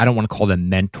 I don't want to call them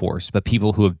mentors, but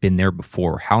people who have been there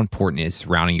before, how important is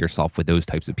surrounding yourself with those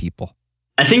types of people?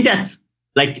 I think that's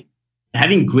like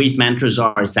having great mentors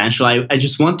are essential. I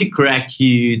just want to correct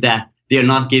you that they're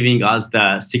not giving us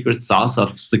the secret sauce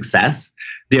of success.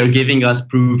 They're giving us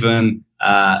proven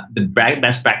the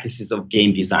best practices of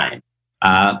game design.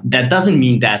 That doesn't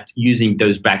mean that using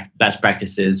those best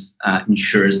practices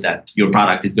ensures that your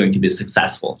product is going to be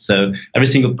successful. So every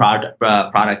single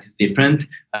product is different,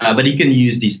 but you can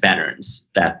use these patterns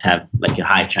that have like a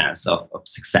high chance of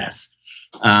success.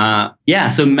 Yeah,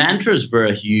 so mentors were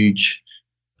a huge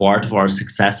part of our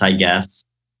success, I guess.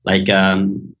 Like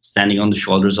standing on the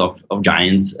shoulders of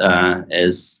giants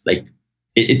is like,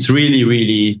 it's really,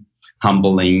 really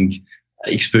humbling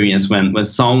experience when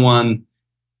someone,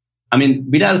 I mean,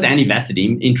 without any vested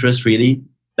interest, really,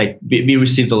 like we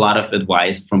received a lot of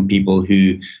advice from people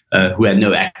who had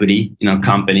no equity in our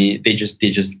company. They just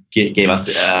gave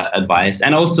us advice,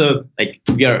 and also like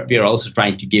we are also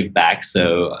trying to give back.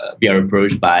 So we are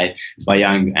approached by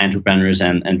young entrepreneurs,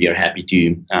 and we are happy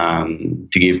to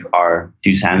give our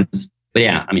 2 cents. But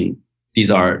yeah, I mean, these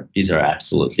are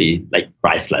absolutely like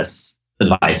priceless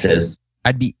advices.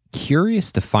 I'd be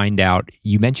curious to find out,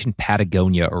 you mentioned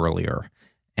Patagonia earlier.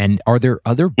 And are there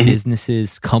other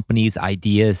businesses, companies,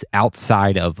 ideas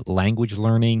outside of language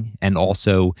learning and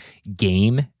also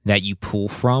game that you pull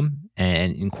from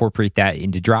and incorporate that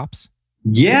into Drops?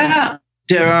 Yeah,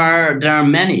 there are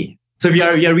many. So we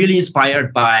are really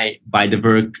inspired by the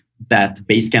work that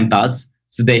Basecamp does.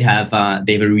 So they have a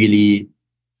really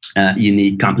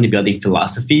unique company building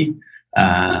philosophy,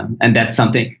 and that's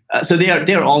something. So they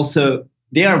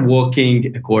are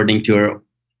working according to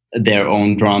their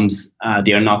own drums.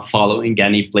 They are not following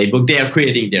any playbook. They are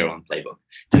creating their own playbook,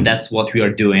 and that's what we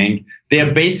are doing. They are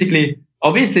basically,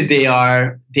 obviously, they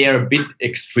are a bit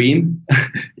extreme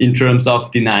in terms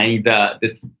of denying the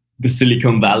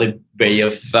Silicon Valley way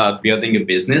of building a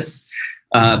business.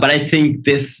 But I think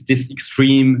this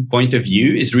extreme point of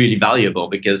view is really valuable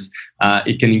because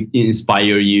it can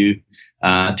inspire you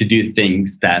to do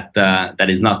things that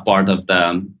is not part of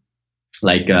the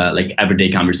like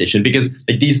everyday conversation. Because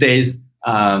like these days,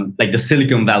 like the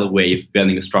Silicon Valley way of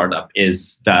building a startup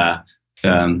is the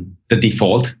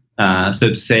default, so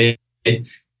to say,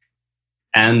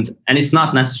 and it's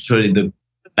not necessarily the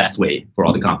best way for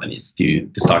all the companies to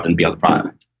start and build a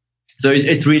product. So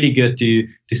it's really good to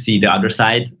see the other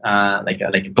side, like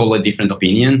a totally different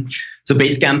opinion. So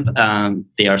Basecamp,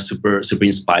 they are super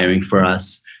inspiring for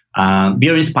us. We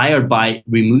are inspired by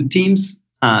remote teams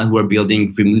who are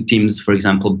building remote teams. For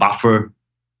example, Buffer,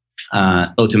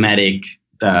 Automatic,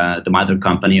 the mother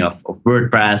company of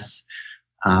WordPress,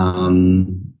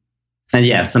 and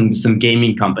yeah, some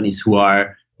gaming companies who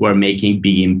are making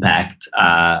big impact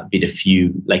with a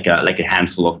few, like a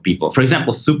handful of people. For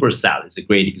example, Supercell is a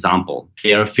great example.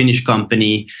 They are a Finnish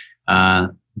company.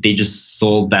 They just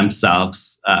sold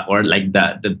themselves, or like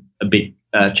a big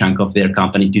chunk of their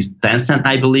company to Tencent,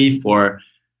 I believe, for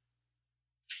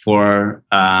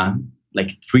like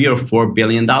 $3 or $4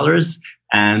 billion.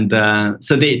 And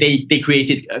so they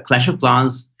created Clash of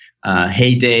Clans,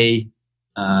 Heyday,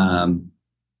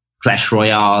 Clash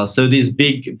Royale. So these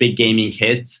big gaming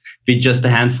hits with just a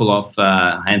handful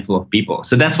of people.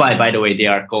 So that's why, by the way, they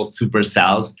are called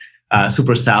Supercells.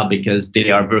 Supercell because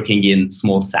they are working in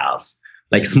small cells,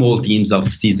 like small teams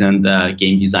of seasoned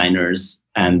game designers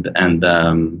and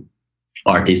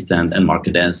artists and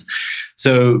marketers.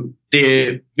 So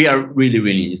we are really,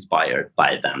 really inspired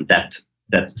by them, that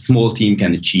small team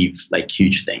can achieve like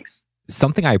huge things.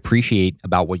 Something I appreciate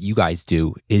about what you guys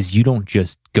do is you don't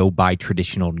just go by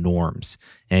traditional norms.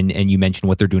 And you mentioned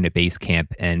what they're doing at Basecamp.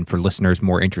 And for listeners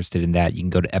more interested in that, you can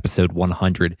go to episode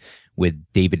 100 with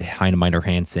David Heinemeier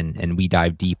Hansen, and we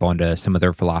dive deep onto some of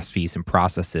their philosophies and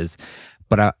processes.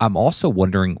 But I'm also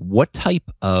wondering, what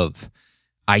type of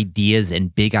ideas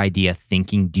and big idea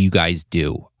thinking do you guys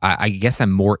do? I guess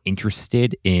I'm more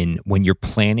interested in when you're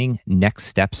planning next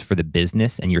steps for the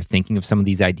business and you're thinking of some of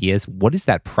these ideas. What is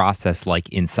that process like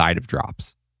inside of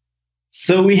Drops?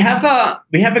 So we have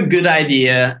a good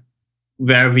idea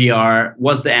where we are.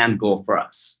 What's the end goal for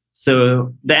us?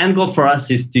 So the end goal for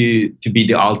us is to be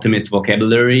the ultimate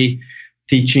vocabulary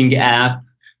teaching app.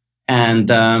 And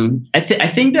I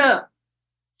think that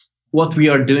what we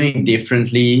are doing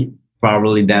differently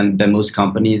probably than most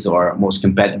companies or most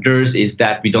competitors is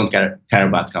that we don't care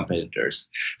about competitors.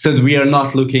 So we are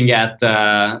not looking at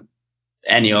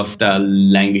any of the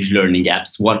language learning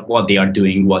apps, what they are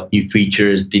doing, what new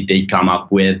features did they come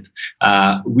up with.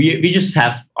 We just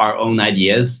have our own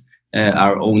ideas,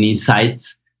 our own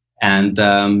insights, and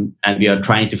we are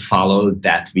trying to follow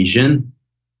that vision.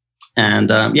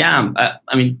 And I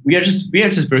mean, we are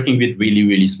just working with really,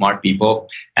 really smart people,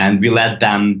 and we let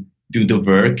them do the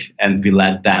work, and we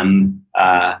let them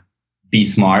be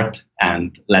smart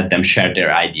and let them share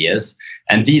their ideas.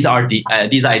 And these are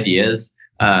these ideas,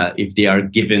 if they are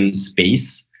given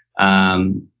space,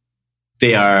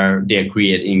 they are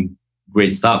creating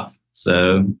great stuff.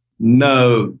 So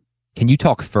no. Can you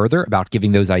talk further about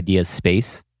giving those ideas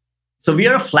space? So we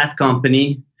are a flat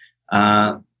company.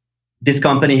 This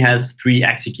company has 3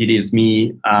 executives: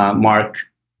 me, Mark,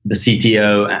 the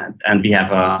CTO, and we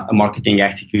have a marketing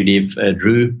executive,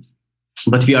 Drew.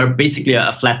 But we are basically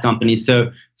a flat company.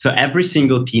 So every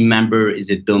single team member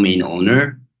is a domain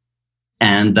owner,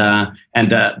 and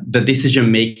the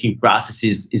decision making process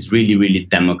is really, really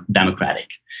democratic.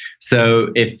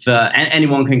 So if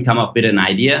anyone can come up with an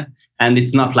idea, and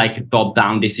it's not like a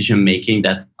top-down decision making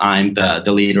that I'm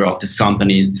the leader of this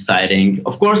company is deciding.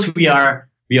 Of course, we are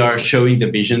showing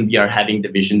the vision. We are having the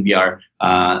vision. We are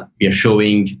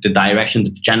showing the direction, the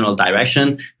general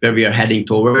direction where we are heading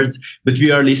towards. But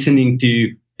we are listening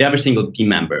to every single team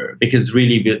member, because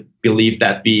really we believe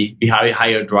that we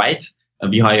hired right.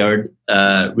 We hired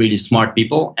really smart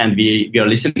people, and we are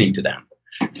listening to them.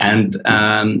 And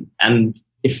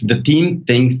if the team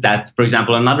thinks that, for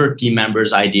example, another team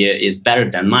member's idea is better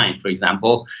than mine, for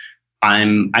example,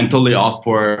 I'm totally off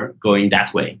for going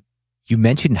that way. You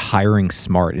mentioned hiring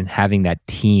smart and having that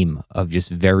team of just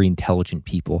very intelligent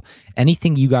people.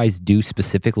 Anything you guys do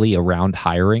specifically around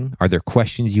hiring? Are there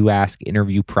questions you ask,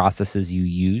 interview processes you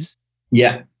use?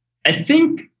 Yeah, I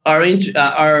think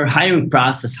our hiring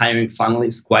process, hiring funnel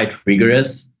is quite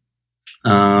rigorous.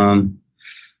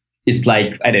 It's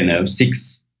like, I don't know,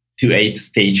 6 to 8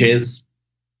 stages.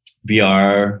 We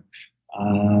are,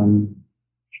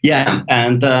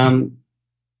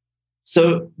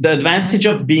 so the advantage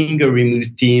of being a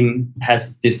remote team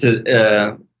has this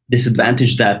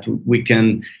disadvantage that we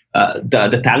can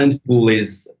the talent pool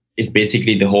is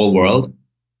basically the whole world.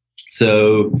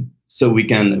 So we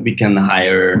can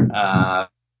hire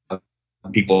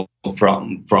people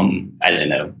from I don't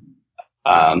know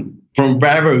from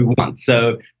wherever we want.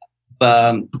 So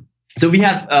we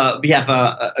have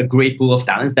a great pool of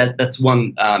talents. That's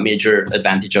one major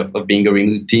advantage of being a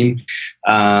remote team.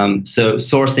 So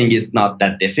sourcing is not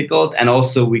that difficult, and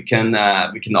also we can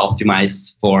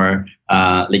optimize for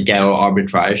like geo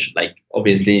arbitrage. Like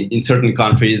obviously in certain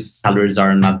countries salaries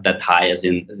are not that high as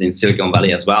in Silicon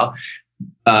Valley as well.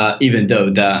 Even though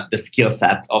the skill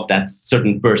set of that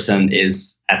certain person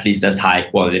is at least as high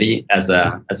quality as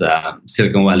a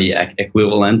Silicon Valley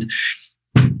equivalent.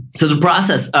 So the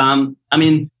process, I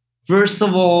mean, first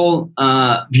of all,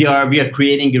 we are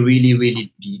creating a really,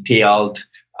 really detailed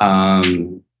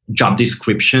job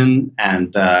description,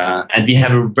 and we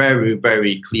have a very,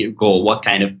 very clear goal. What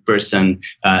kind of person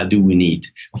do we need?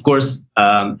 Of course,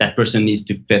 that person needs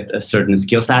to fit a certain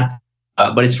skill set,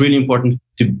 but it's really important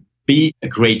to be a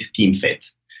great team fit.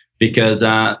 Because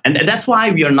and that's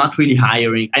why we are not really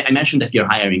hiring. I mentioned that we are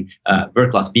hiring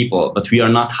world-class people, but we are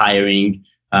not hiring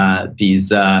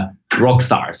these rock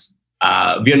stars.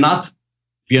 We are not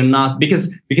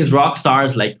because rock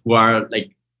stars like who are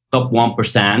like top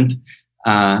 1%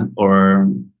 or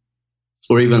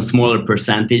even smaller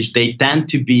percentage, they tend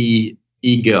to be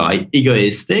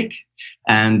egoistic,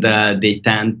 and they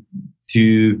tend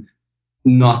to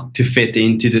not to fit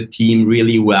into the team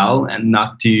really well and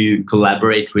not to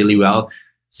collaborate really well.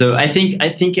 So I think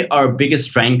our biggest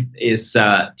strength is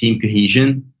team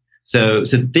cohesion. So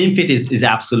team fit is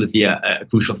absolutely a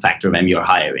crucial factor when you're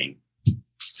hiring.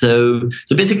 So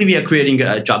basically, we are creating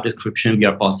a job description. We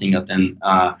are posting it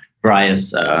on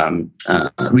various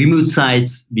remote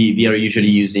sites. We are usually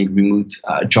using remote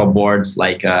job boards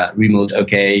like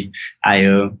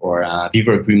Remote.io or we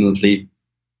work remotely.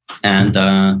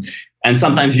 And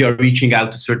sometimes we are reaching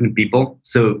out to certain people.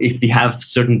 So if we have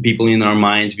certain people in our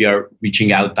minds, we are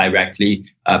reaching out directly,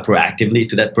 proactively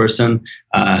to that person.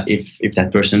 If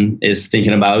that person is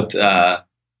thinking about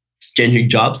changing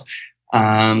jobs.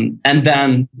 And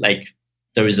then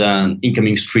there is an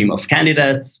incoming stream of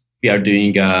candidates. We are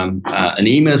doing an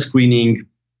email screening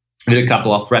with a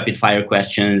couple of rapid fire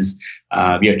questions.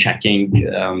 We are checking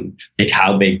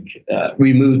how big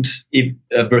remote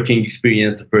working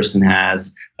experience the person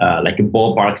has, like a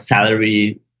ballpark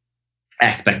salary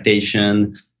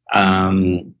expectation,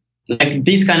 like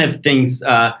these kind of things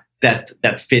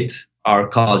that fit our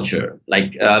culture.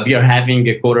 Like we are having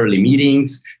quarterly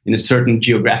meetings in a certain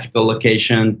geographical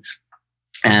location.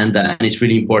 And it's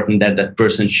really important that that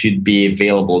person should be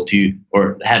available to,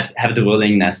 or have the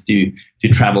willingness to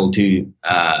travel to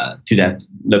that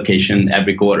location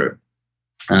every quarter.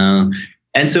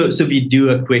 And so we do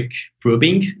a quick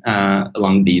probing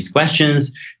along these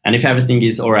questions. And if everything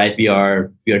is all right, we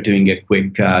are doing a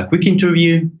quick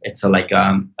interview. It's like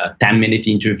a 10-minute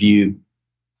interview,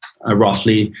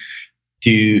 roughly,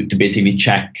 to basically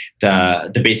check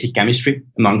the basic chemistry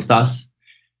amongst us.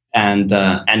 And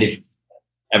if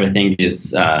everything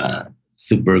is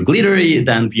super glittery,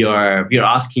 then we are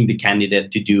asking the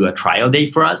candidate to do a trial day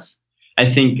for us. I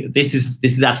think this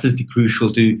is absolutely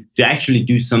crucial to actually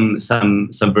do some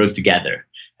work together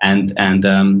and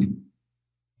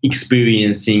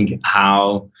experiencing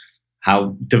how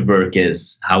the work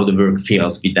is, how the work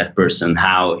feels with that person,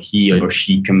 how he or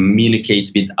she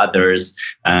communicates with others,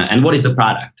 and what is the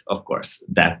product, of course,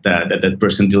 that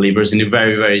person delivers in a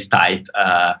very, very tight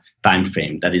time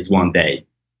frame. That is one day.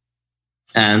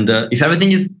 And if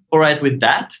everything is all right with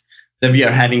that, then we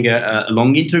are having a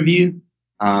long interview.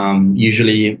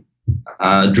 Usually,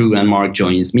 Drew and Mark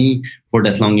joins me for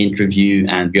that long interview,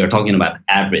 and we are talking about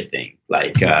everything,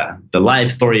 like the life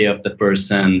story of the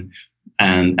person,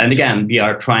 and again, we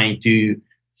are trying to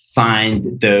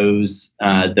find those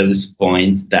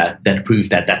points that prove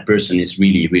that person is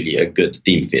really, really a good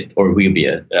team fit, or will be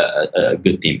a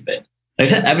good team fit.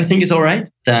 If everything is all right,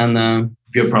 then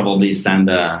we'll probably send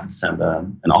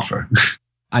an offer.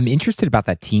 I'm interested about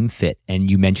that team fit, and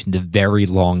you mentioned the very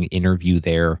long interview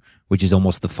there, which is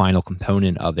almost the final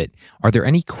component of it. Are there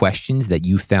any questions that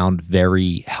you found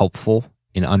very helpful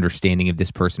in understanding if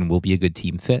this person will be a good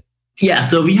team fit? Yeah,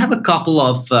 so we have a couple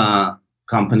of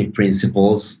company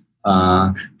principles.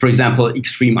 For example,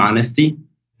 extreme honesty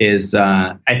is,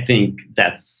 I think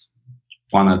that's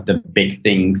one of the big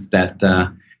things that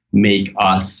make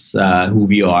us who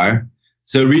we are.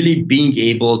 So really being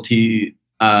able to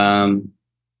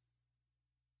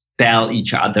tell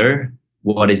each other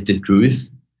what is the truth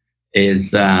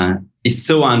is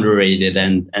so underrated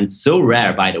and so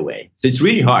rare, by the way. So it's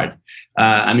really hard.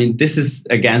 I mean, this is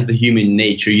against the human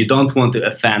nature. You don't want to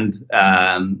offend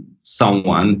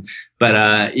someone,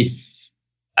 but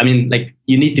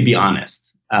you need to be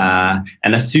honest.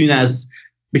 And as soon as,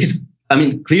 because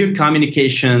clear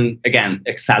communication, again,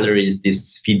 accelerates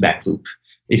this feedback loop.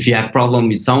 If you have problem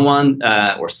with someone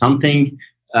or something,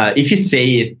 if you say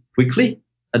it quickly,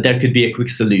 there could be a quick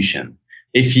solution.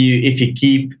 If you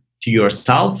keep to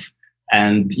yourself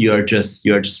and you're just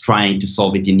trying to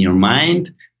solve it in your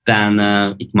mind, then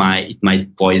it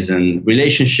might poison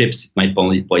relationships. It might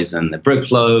poison the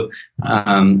workflow,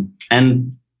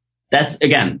 and that's,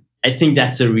 again, I think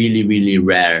that's a really, really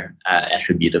rare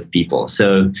attribute of people.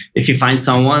 So if you find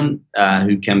someone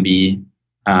who can be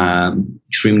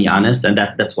extremely honest, and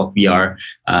that's what we are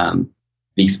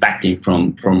expecting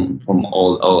from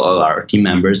all our team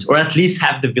members, or at least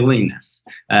have the willingness,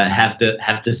 have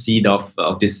the seed of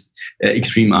this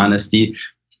extreme honesty,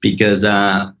 because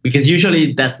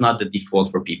usually that's not the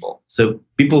default for people. So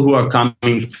people who are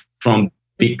coming from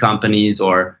big companies,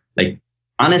 or like,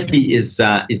 honesty is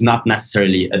not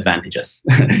necessarily advantageous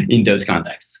in those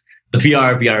contexts, but we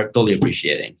are totally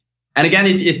appreciating. And again,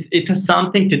 it has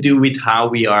something to do with how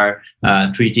we are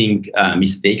treating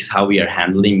mistakes, how we are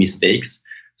handling mistakes.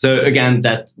 So again,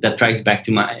 that tracks back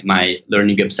to my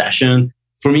learning obsession.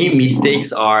 For me,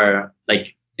 mistakes are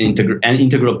like an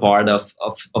integral part of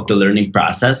the learning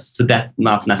process. So that's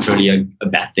not necessarily a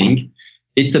bad thing.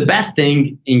 It's a bad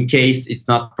thing in case it's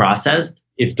not processed,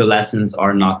 if the lessons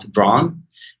are not drawn.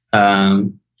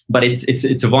 but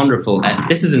it's a wonderful.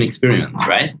 This is an experiment,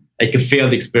 right? Like a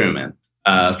failed experiment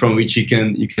from which you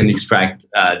can extract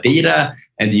data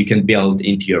and you can build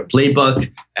into your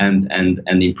playbook and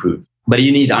improve. But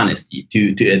you need honesty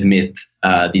to admit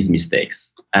these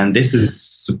mistakes, and this is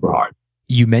super hard.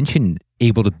 You mentioned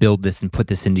able to build this and put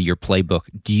this into your playbook.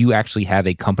 Do you actually have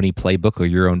a company playbook or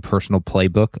your own personal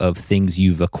playbook of things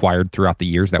you've acquired throughout the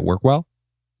years that work well?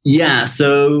 Yeah,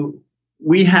 so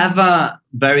we have a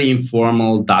very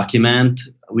informal document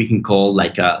we can call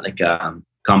like a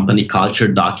company culture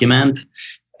document,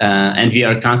 and we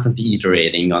are constantly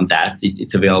iterating on that.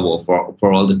 It's available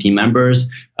for all the team members.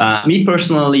 Me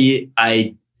personally,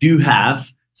 I do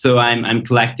have. So I'm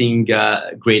collecting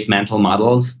great mental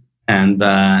models, and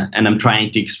I'm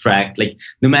trying to extract, like,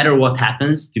 no matter what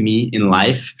happens to me in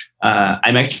life,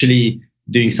 I'm actually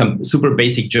doing some super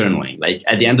basic journaling. Like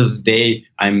at the end of the day,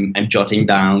 I'm jotting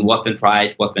down what went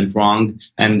right, what went wrong,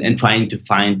 and trying to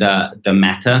find the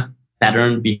meta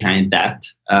pattern behind that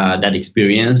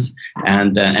experience,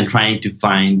 and trying to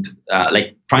find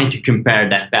trying to compare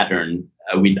that pattern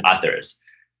with others.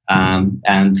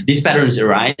 And these patterns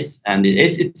arise, and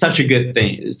it's such a good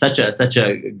thing. It's such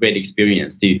a great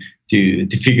experience to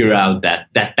figure out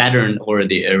that pattern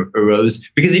already arose.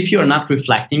 Because if you are not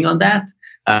reflecting on that,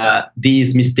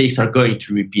 these mistakes are going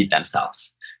to repeat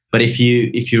themselves. But if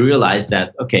you realize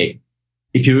that, okay,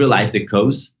 if you realize the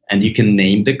cause and you can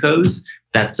name the cause,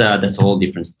 that's a whole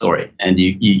different story, and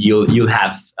you'll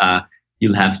have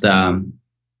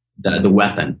the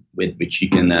weapon with which you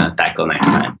can tackle next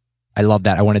time. I love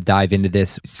that. I want to dive into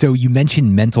this. So you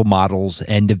mentioned mental models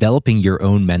and developing your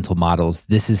own mental models.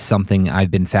 This is something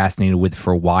I've been fascinated with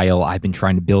for a while. I've been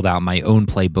trying to build out my own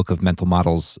playbook of mental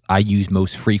models I use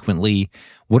most frequently.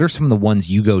 What are some of the ones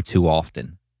you go to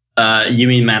often? You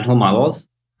mean mental models?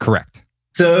 Correct.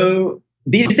 So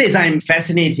these days I'm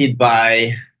fascinated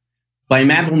by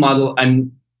mental model.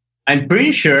 I'm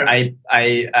pretty sure I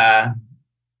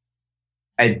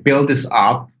built this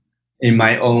up in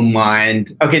my own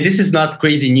mind. Okay, this is not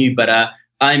crazy new, but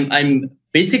I'm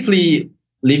basically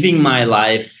living my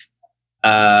life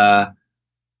on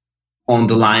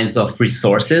the lines of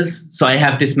resources. So I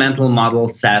have this mental model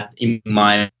set in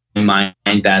my mind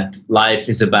that life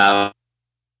is about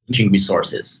managing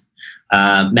resources,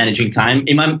 managing time.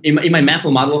 In my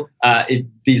mental model,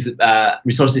 these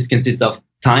resources consist of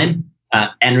time,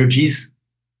 energies,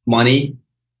 money,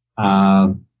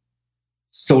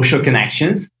 social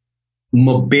connections,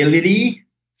 mobility.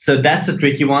 So that's a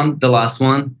tricky one, the last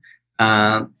one.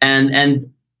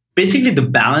 And basically the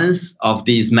balance of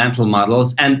these mental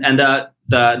models, and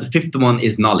the fifth one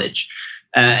is knowledge.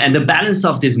 And the balance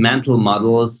of these mental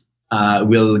models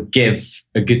will give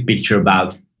a good picture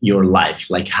about your life,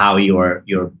 like how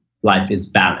your life is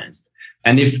balanced.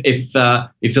 And if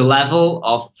the level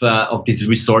of these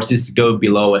resources go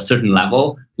below a certain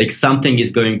level, like something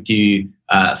is going to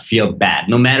feel bad,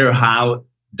 no matter how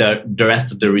the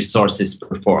rest of the resources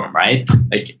perform, right?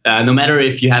 Like no matter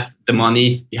if you have the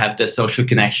money, you have the social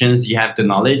connections, you have the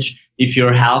knowledge, if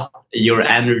your health, your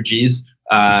energies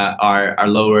are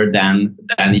lower than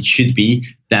it should be,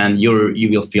 then you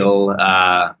will feel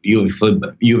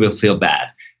bad.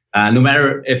 No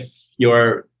matter if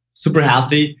you're super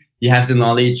healthy, you have the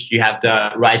knowledge, you have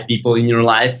the right people in your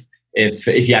life. If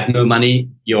you have no money,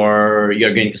 you're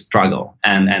going to struggle,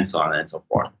 and so on and so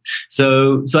forth.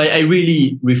 So I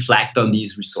really reflect on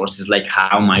these resources, like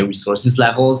how my resources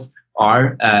levels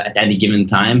are at any given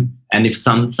time. And if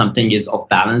something is off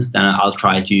balance, then I'll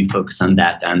try to focus on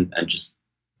that and just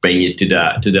bring it to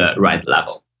the right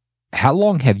level. How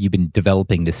long have you been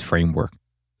developing this framework?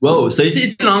 Whoa! So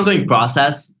it's an ongoing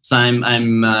process. So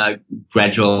I'm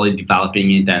gradually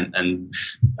developing it, and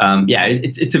yeah,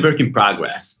 it's a work in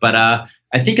progress. But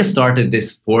I think I started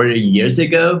this 4 years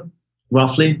ago,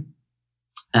 roughly,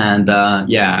 and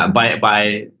yeah,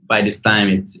 by this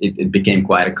time it became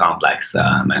quite a complex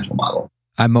mental model.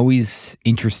 I'm always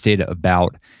interested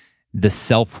about the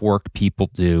self-work people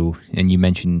do, and you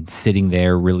mentioned sitting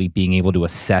there, really being able to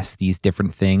assess these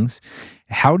different things.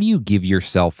 How do you give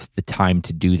yourself the time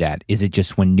to do that? Is it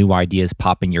just when new ideas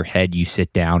pop in your head, you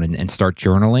sit down and start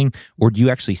journaling, or do you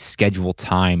actually schedule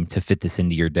time to fit this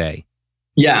into your day?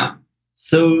 Yeah.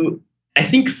 So I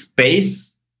think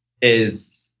space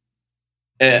is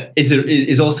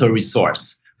also a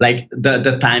resource. Like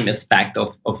the time aspect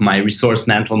of my resource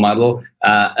mental model,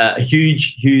 a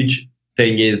huge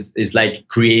thing is like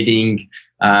creating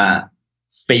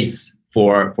space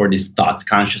for these thoughts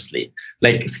consciously,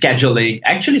 like scheduling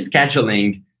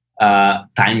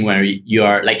time where you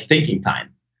are like thinking time.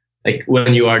 like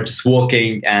when you are just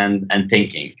walking and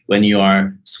thinking, when you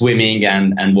are swimming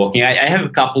and walking. I have a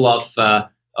couple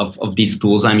of these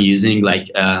tools I'm using, like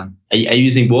I'm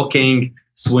using walking,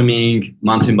 swimming,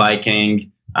 mountain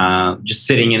biking, just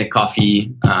sitting in a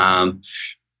coffee,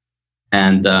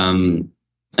 and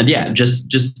yeah,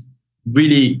 just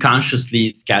really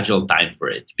consciously schedule time for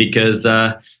it, because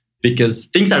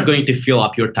things are going to fill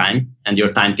up your time and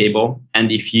your timetable.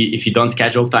 And if you don't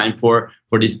schedule time for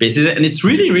these spaces, and it's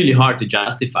really hard to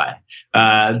justify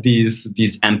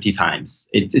these empty times.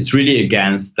 It's really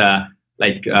against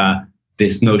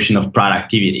this notion of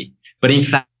productivity. But in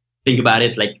fact, think about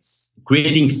it, like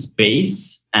creating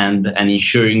space and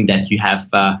ensuring that you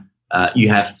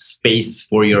have space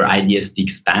for your ideas to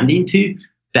expand into.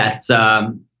 That's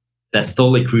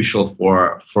totally crucial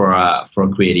for a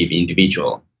creative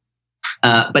individual.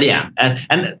 But yeah,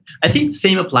 and I think the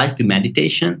same applies to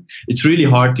meditation. It's really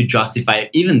hard to justify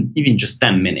even just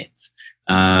 10 minutes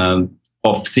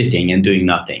of sitting and doing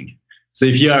nothing. So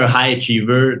if you are a high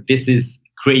achiever, this is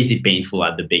crazy painful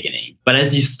at the beginning. But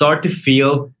as you start to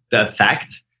feel the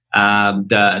effect,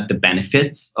 the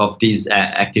benefits of these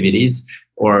activities,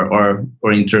 or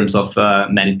in terms of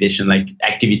meditation, like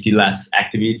activity-less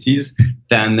activities,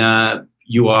 then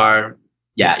you are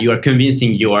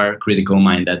convincing your critical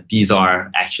mind that these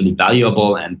are actually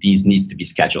valuable and these needs to be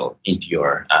scheduled into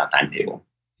your timetable.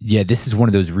 Yeah, this is one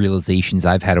of those realizations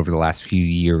I've had over the last few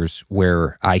years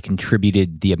where I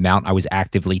contributed the amount I was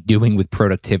actively doing with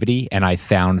productivity, and I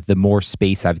found the more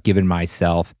space I've given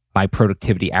myself, my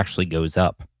productivity actually goes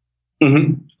up.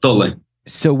 Mm-hmm. Totally.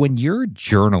 So when you're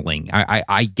journaling,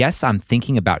 I guess I'm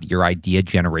thinking about your idea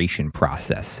generation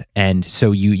process. And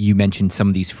so you mentioned some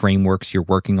of these frameworks you're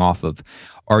working off of.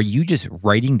 Are you just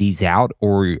writing these out,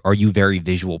 or are you a very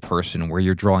visual person where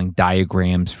you're drawing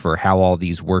diagrams for how all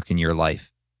these work in your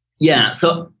life? Yeah,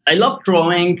 so I love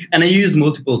drawing, and I use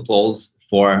multiple tools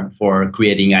for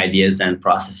creating ideas and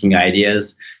processing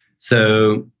ideas.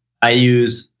 So I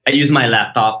use my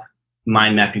laptop,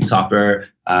 mind mapping software,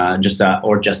 just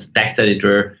a text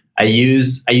editor. I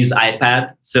use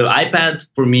iPad. So iPad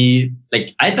for me,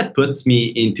 like iPad puts me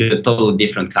into a totally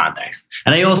different context.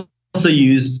 And I also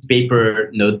use paper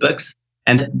notebooks,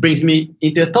 and it brings me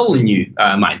into a totally new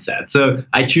mindset. So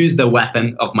I choose the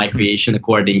weapon of my creation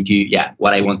according to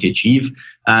what I want to achieve.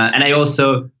 And I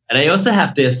also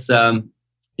have this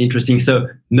interesting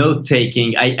note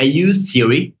taking. I use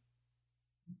Siri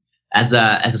as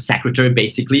a secretary,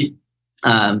 basically.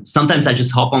 Sometimes I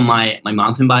just hop on my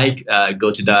mountain bike,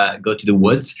 go to the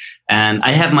woods, and I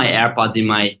have my AirPods in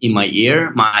my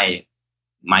ear, my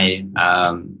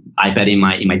iPad in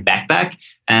my backpack,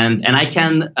 and I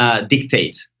can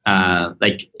dictate.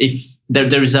 Like if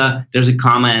there's a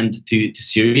command to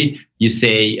Siri, you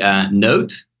say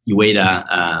note, you wait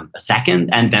a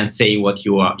second, and then say what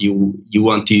you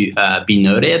want to be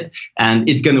noted, and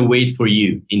it's gonna wait for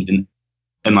you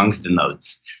amongst the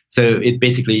notes. So it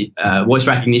basically voice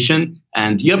recognition,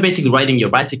 and you're basically riding your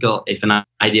bicycle. If an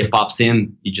idea pops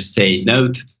in, you just say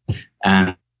note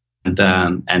and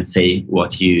say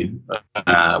what you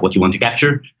want to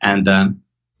capture. And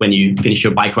when you finish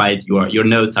your bike ride, your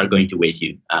notes are going to wait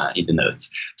you in the notes.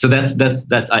 So that's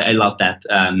I love that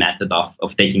method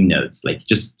of taking notes, like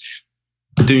just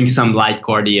doing some light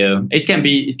cardio. It can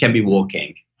be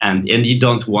walking, and you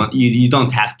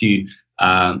don't have to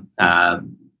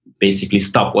basically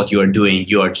stop what you are doing.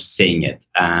 You are just saying it,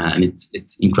 and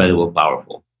it's incredibly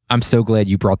powerful. I'm so glad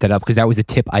you brought that up, because that was a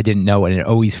tip I didn't know, and it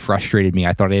always frustrated me.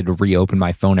 I thought I had to reopen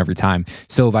my phone every time.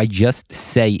 So if I just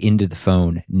say into the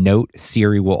phone, note,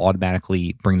 Siri will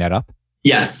automatically bring that up?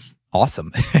 Yes.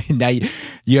 Awesome. Now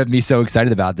you have me so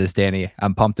excited about this, Danny.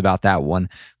 I'm pumped about that one.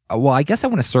 Well, I guess I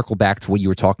want to circle back to what you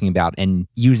were talking about and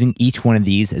using each one of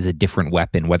these as a different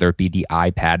weapon, whether it be the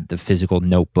iPad, the physical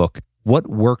notebook. What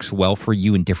works well for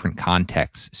you in different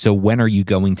contexts? So when are you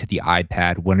going to the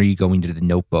iPad? When are you going to the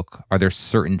notebook? Are there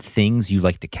certain things you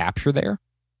like to capture there?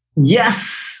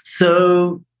 Yes.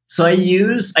 So I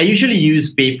usually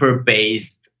use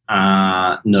paper-based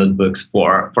notebooks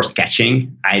for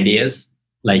sketching ideas,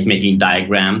 like making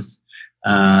diagrams.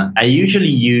 I usually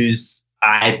use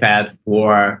iPad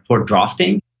for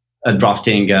drafting. I don't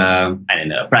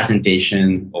know, a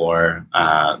presentation, or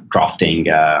drafting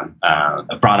a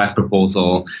product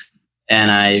proposal.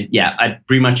 And I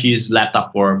pretty much use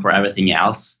laptop for everything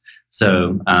else.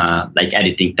 So like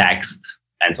editing text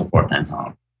and so forth and so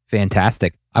on.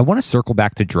 Fantastic. I want to circle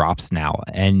back to drops now.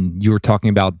 And you were talking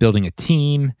about building a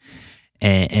team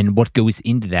and what goes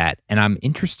into that. And I'm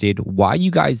interested why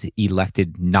you guys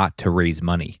elected not to raise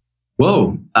money.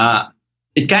 Whoa.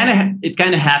 it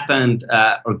kind of happened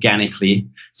organically.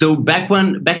 So back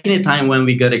in the time when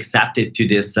we got accepted to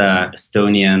this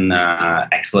Estonian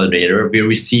accelerator, we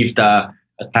received a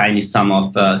tiny sum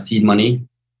of seed money,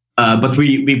 but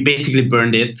we basically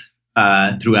burned it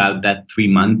throughout that 3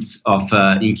 months of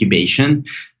incubation.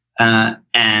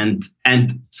 And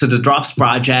so the Drops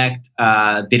project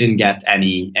didn't get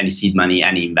any seed money,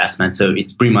 any investment. So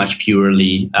it's pretty much pure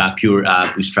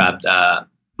bootstrapped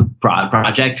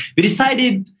project. We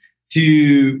decided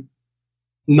to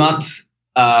not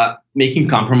making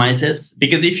compromises,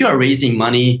 because if you are raising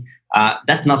money,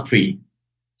 that's not free.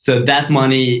 So that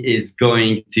money is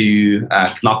going to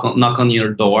knock on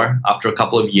your door after a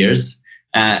couple of years.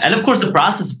 And of course, the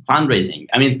process of fundraising.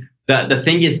 I mean, the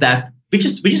thing is that we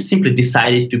just simply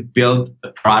decided to build a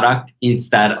product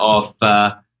instead of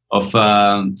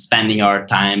spending our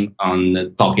time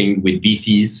on talking with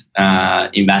VCs,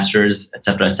 investors,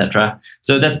 etc., etc.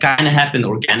 So that kind of happened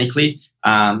organically.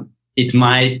 It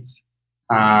might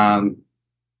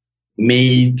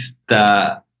made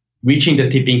the reaching the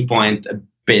tipping point a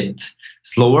bit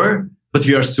slower, but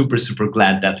we are super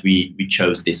glad that we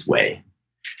chose this way.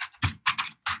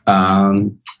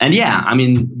 And yeah, I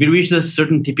mean, we reached a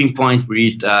certain tipping point.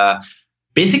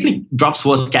 Basically, Drops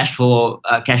was cash flow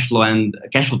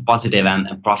positive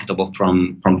and profitable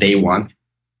from day one.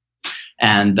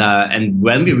 And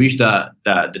when we reached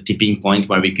the tipping point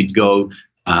where we could go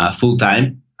full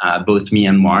time, both me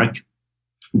and Mark,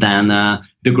 then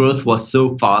the growth was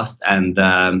so fast and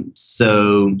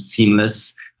so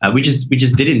seamless. We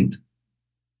just didn't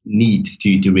need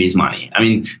to raise money. I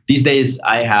mean, these days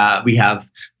we have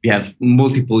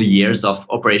multiple years of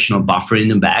operational buffer in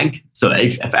the bank. So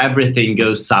if everything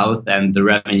goes south and the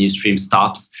revenue stream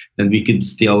stops, then we could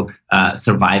still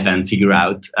survive and figure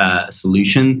out a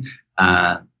solution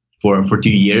for 2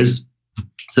 years.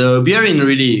 So we are in a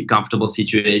really comfortable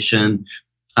situation.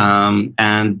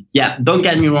 And yeah, don't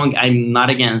get me wrong, I'm not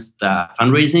against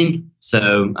fundraising.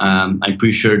 So I'm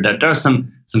pretty sure that there are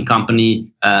some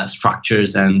company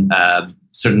structures and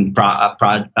certain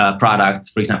products,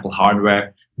 for example,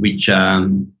 hardware, which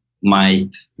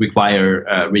might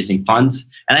require raising funds.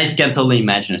 And I can totally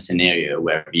imagine a scenario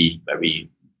where we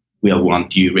will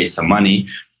want to raise some money.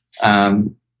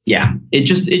 Yeah, it's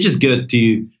just good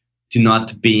to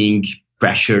not being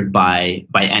pressured by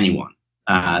anyone.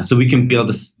 So we can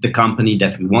build the company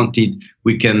that we wanted.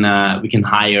 We can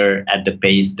hire at the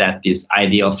pace that is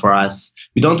ideal for us.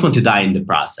 We don't want to die in the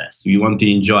process. We want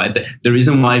to enjoy. The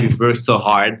reason why we've worked so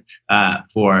hard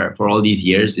for all these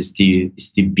years is to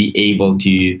be able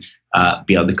to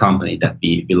build the company that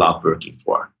we love working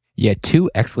for. Yeah, two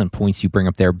excellent points you bring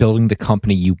up there, building the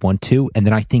company you want to. And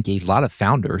then I think a lot of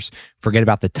founders forget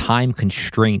about the time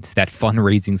constraints that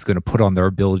fundraising is going to put on their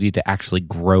ability to actually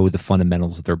grow the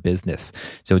fundamentals of their business.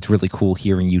 So it's really cool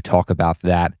hearing you talk about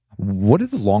that. What are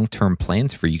the long-term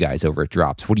plans for you guys over at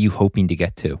Drops? What are you hoping to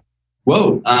get to?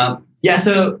 Whoa. Yeah,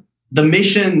 so the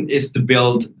mission is to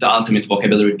build the ultimate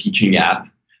vocabulary teaching app.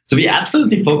 So we're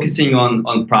absolutely focusing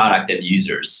on product and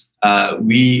users.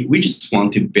 We just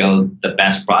want to build the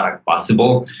best product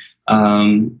possible.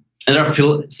 And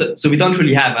so we don't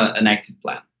really have an exit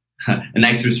plan, an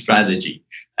exit strategy.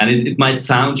 And it might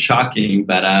sound shocking,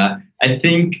 but I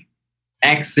think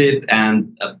exit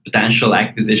and potential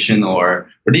acquisition or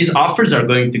these offers are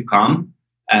going to come.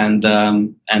 And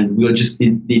we'll just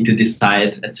need to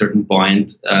decide at a certain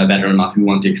point whether or not we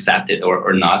want to accept it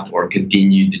or not, or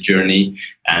continue the journey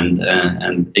and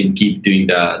keep doing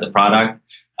the product.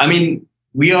 I mean,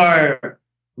 we are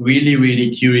really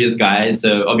curious guys.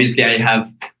 So obviously, I have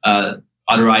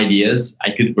other ideas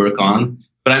I could work on,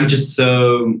 but I'm just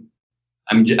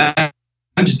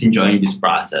enjoying this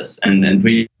process and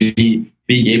really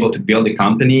being able to build a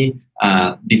company.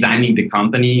 Designing the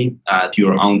company to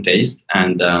your own taste,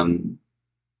 and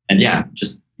yeah,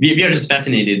 we are just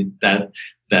fascinated that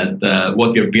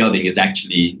what we're building is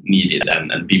actually needed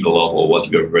and people love what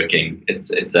we're working.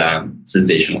 It's a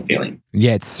sensational feeling.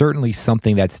 Yeah, it's certainly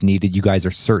something that's needed. You guys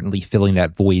are certainly filling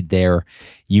that void there.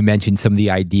 You mentioned some of the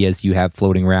ideas you have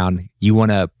floating around. You want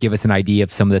to give us an idea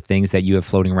of some of the things that you have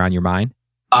floating around your mind?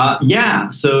 Yeah,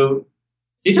 so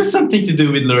it has something to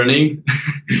do with learning,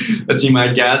 as you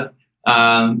might guess.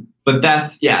 But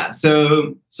that's, yeah.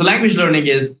 So language learning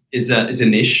is a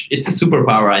niche. It's a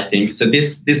superpower, I think. So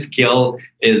this skill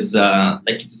is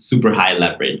it's a super high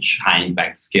leverage, high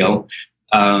impact skill.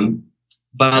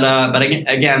 But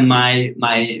again, my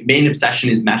main obsession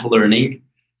is meta learning.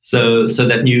 So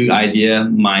that new idea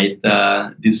might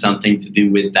do something to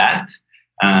do with that.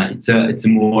 It's a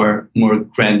more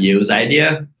grandiose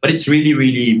idea, but it's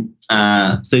really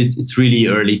so it's really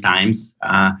early times.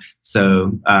 I'm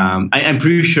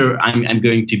pretty sure I'm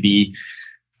going to be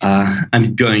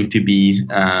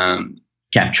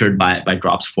captured by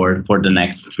Drops for the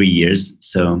next 3 years.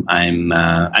 So I'm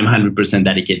 100%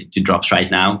 dedicated to Drops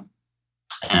right now,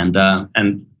 and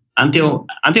until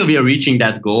we are reaching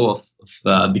that goal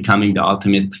of becoming the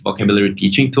ultimate vocabulary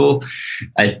teaching tool,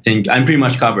 I think I'm pretty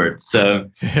much covered. So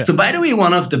by the way,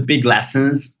 one of the big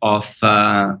lessons of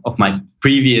my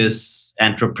previous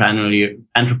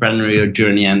entrepreneurial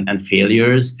journey and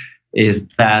failures is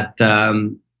that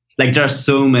there are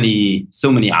so many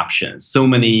options, so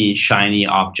many shiny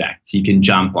objects you can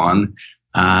jump on.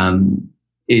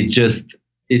 It's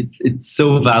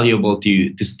so valuable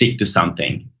to stick to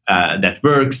something that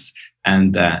works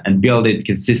and build it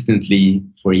consistently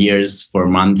for years, for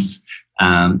months,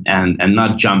 and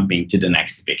not jumping to the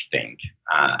next big thing.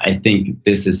 I think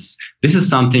this is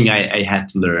something I had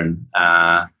to learn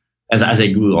as I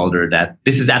grew older, that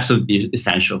this is absolutely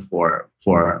essential for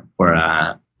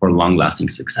long-lasting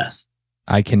success.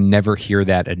 I can never hear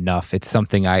that enough. It's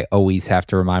something I always have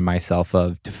to remind myself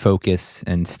of, to focus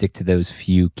and stick to those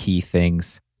few key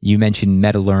things. You mentioned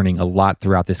meta-learning a lot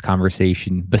throughout this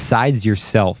conversation. Besides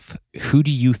yourself, who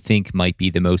do you think might be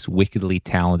the most wickedly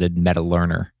talented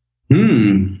meta-learner?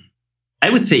 I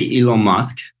would say Elon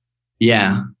Musk.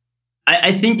 Yeah.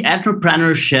 I think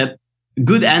entrepreneurship,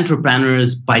 good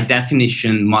entrepreneurs by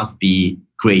definition must be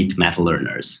great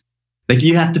meta-learners. Like,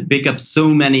 you have to pick up so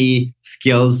many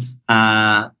skills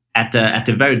at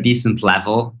a very decent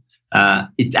level.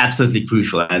 It's absolutely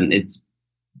crucial, and it's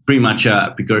pretty much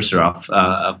a precursor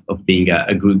of being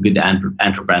a good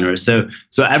entrepreneur. So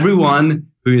everyone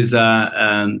who is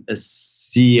a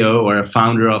CEO or a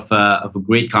founder of a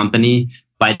great company,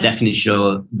 by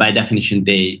definition,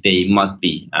 they must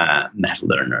be a meta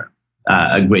learner,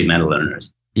 a great meta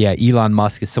learners. Yeah, Elon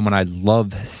Musk is someone I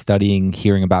love studying,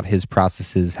 hearing about his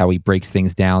processes, how he breaks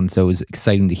things down. So it was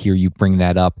exciting to hear you bring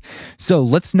that up. So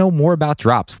let's know more about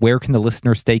Drops. Where can the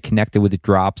listener stay connected with the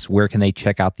Drops? Where can they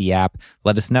check out the app?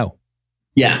 Let us know.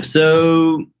 Yeah,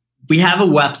 so we have a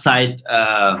website,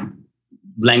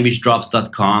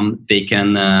 languagedrops.com. They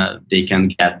can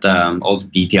get all the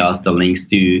details, the links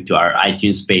to our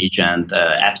iTunes page and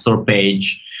App Store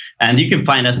page, and you can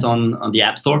find us on the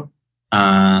App Store.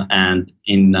 And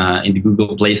in the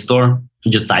Google Play Store,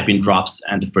 you just type in Drops,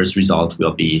 and the first result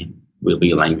will be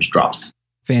Language Drops.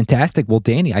 Fantastic. Well,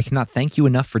 Danny, I cannot thank you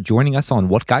enough for joining us on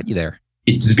What Got You There.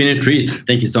 It's been a treat.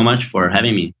 Thank you so much for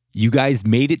having me. You guys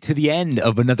made it to the end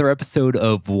of another episode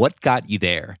of What Got You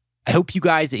There. I hope you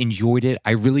guys enjoyed it.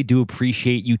 I really do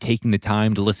appreciate you taking the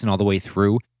time to listen all the way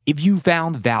through. If you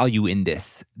found value in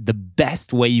this, the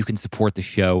best way you can support the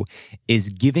show is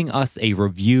giving us a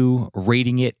review,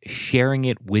 rating it, sharing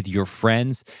it with your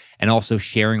friends, and also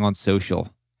sharing on social.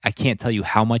 I can't tell you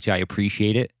how much I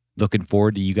appreciate it. Looking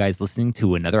forward to you guys listening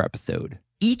to another episode.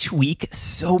 Each week,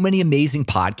 so many amazing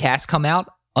podcasts come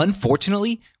out.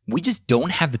 Unfortunately, we just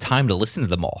don't have the time to listen to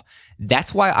them all.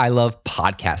 That's why I love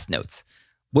Podcast Notes.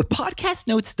 What Podcast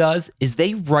Notes does is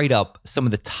they write up some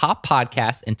of the top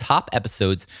podcasts and top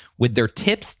episodes with their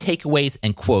tips, takeaways,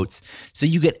 and quotes, so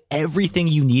you get everything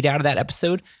you need out of that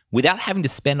episode without having to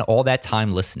spend all that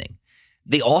time listening.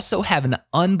 They also have an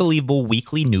unbelievable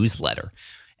weekly newsletter.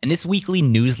 And this weekly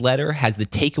newsletter has the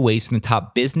takeaways from the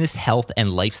top business, health,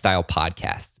 and lifestyle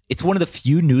podcasts. It's one of the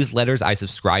few newsletters I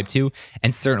subscribe to,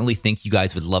 and certainly think you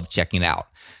guys would love checking it out.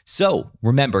 So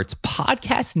remember, it's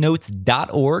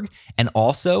podcastnotes.org, and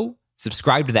also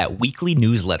subscribe to that weekly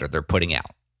newsletter they're putting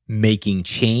out. Making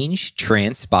change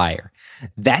transpire.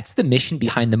 That's the mission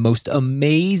behind the most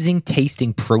amazing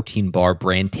tasting protein bar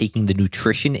brand taking the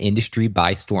nutrition industry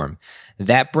by storm.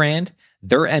 That brand,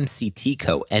 they're MCT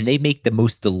Co, and they make the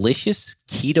most delicious,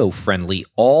 keto-friendly,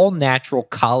 all-natural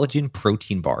collagen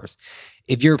protein bars.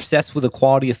 If you're obsessed with the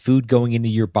quality of food going into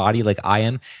your body like I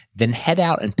am, then head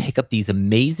out and pick up these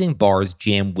amazing bars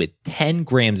jammed with 10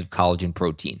 grams of collagen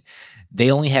protein. They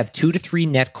only have 2 to 3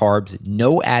 net carbs,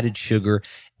 no added sugar,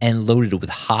 and loaded with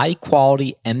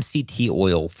high-quality MCT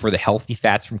oil for the healthy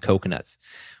fats from coconuts.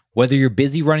 Whether you're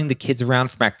busy running the kids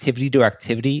around from activity to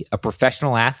activity, a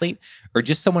professional athlete, or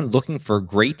just someone looking for a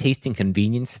great-tasting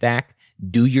convenience snack,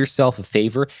 do yourself a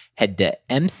favor, head to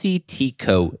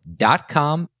mctco.com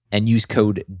and use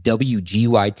code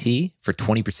WGYT for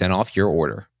 20% off your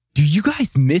order. Do you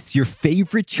guys miss your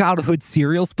favorite childhood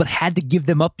cereals but had to give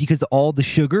them up because of all the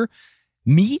sugar?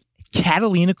 Meet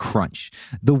Catalina Crunch,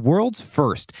 the world's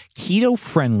first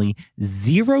keto-friendly,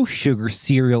 zero-sugar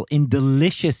cereal in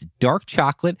delicious dark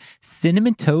chocolate,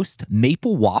 cinnamon toast,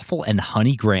 maple waffle, and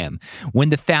honey graham. When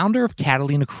the founder of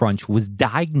Catalina Crunch was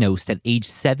diagnosed at age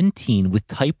 17 with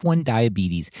type 1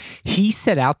 diabetes, he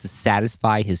set out to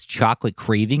satisfy his chocolate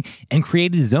craving and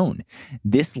created his own.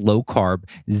 This low-carb,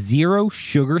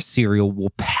 zero-sugar cereal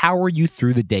will power you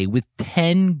through the day with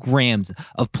 10 grams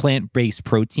of plant-based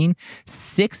protein,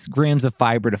 6 grams of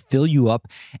fiber to fill you up,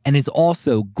 and is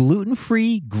also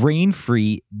gluten-free,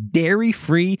 grain-free,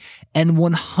 dairy-free, and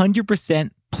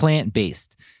 100%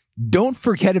 plant-based. Don't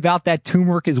forget about that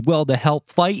turmeric as well to help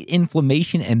fight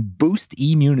inflammation and boost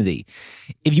immunity.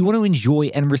 If you want to enjoy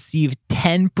and receive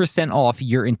 10% off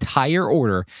your entire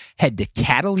order, head to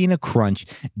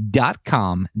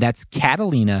CatalinaCrunch.com. That's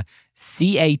Catalina,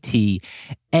 CATALINA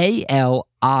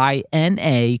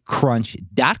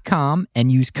Crunch.com,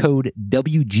 and use code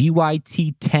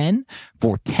WGYT10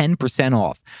 for 10%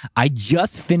 off. I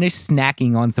just finished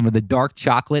snacking on some of the dark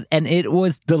chocolate and it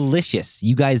was delicious.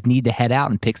 You guys need to head out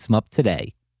and pick some up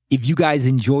today. If you guys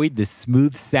enjoyed the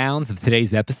smooth sounds of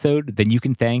today's episode, then you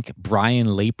can thank Brian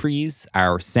Lapries,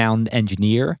 our sound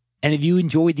engineer. And if you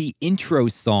enjoy the intro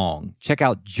song, check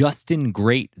out Justin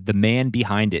Great, the man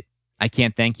behind it. I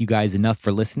can't thank you guys enough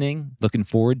for listening. Looking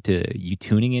forward to you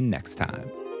tuning in next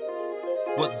time.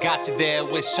 What got you there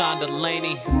with Sean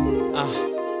Delaney?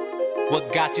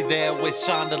 What got you there with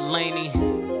Sean Delaney?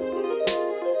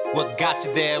 What got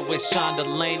you there with Sean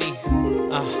Delaney?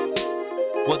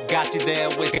 What got you there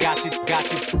with got you?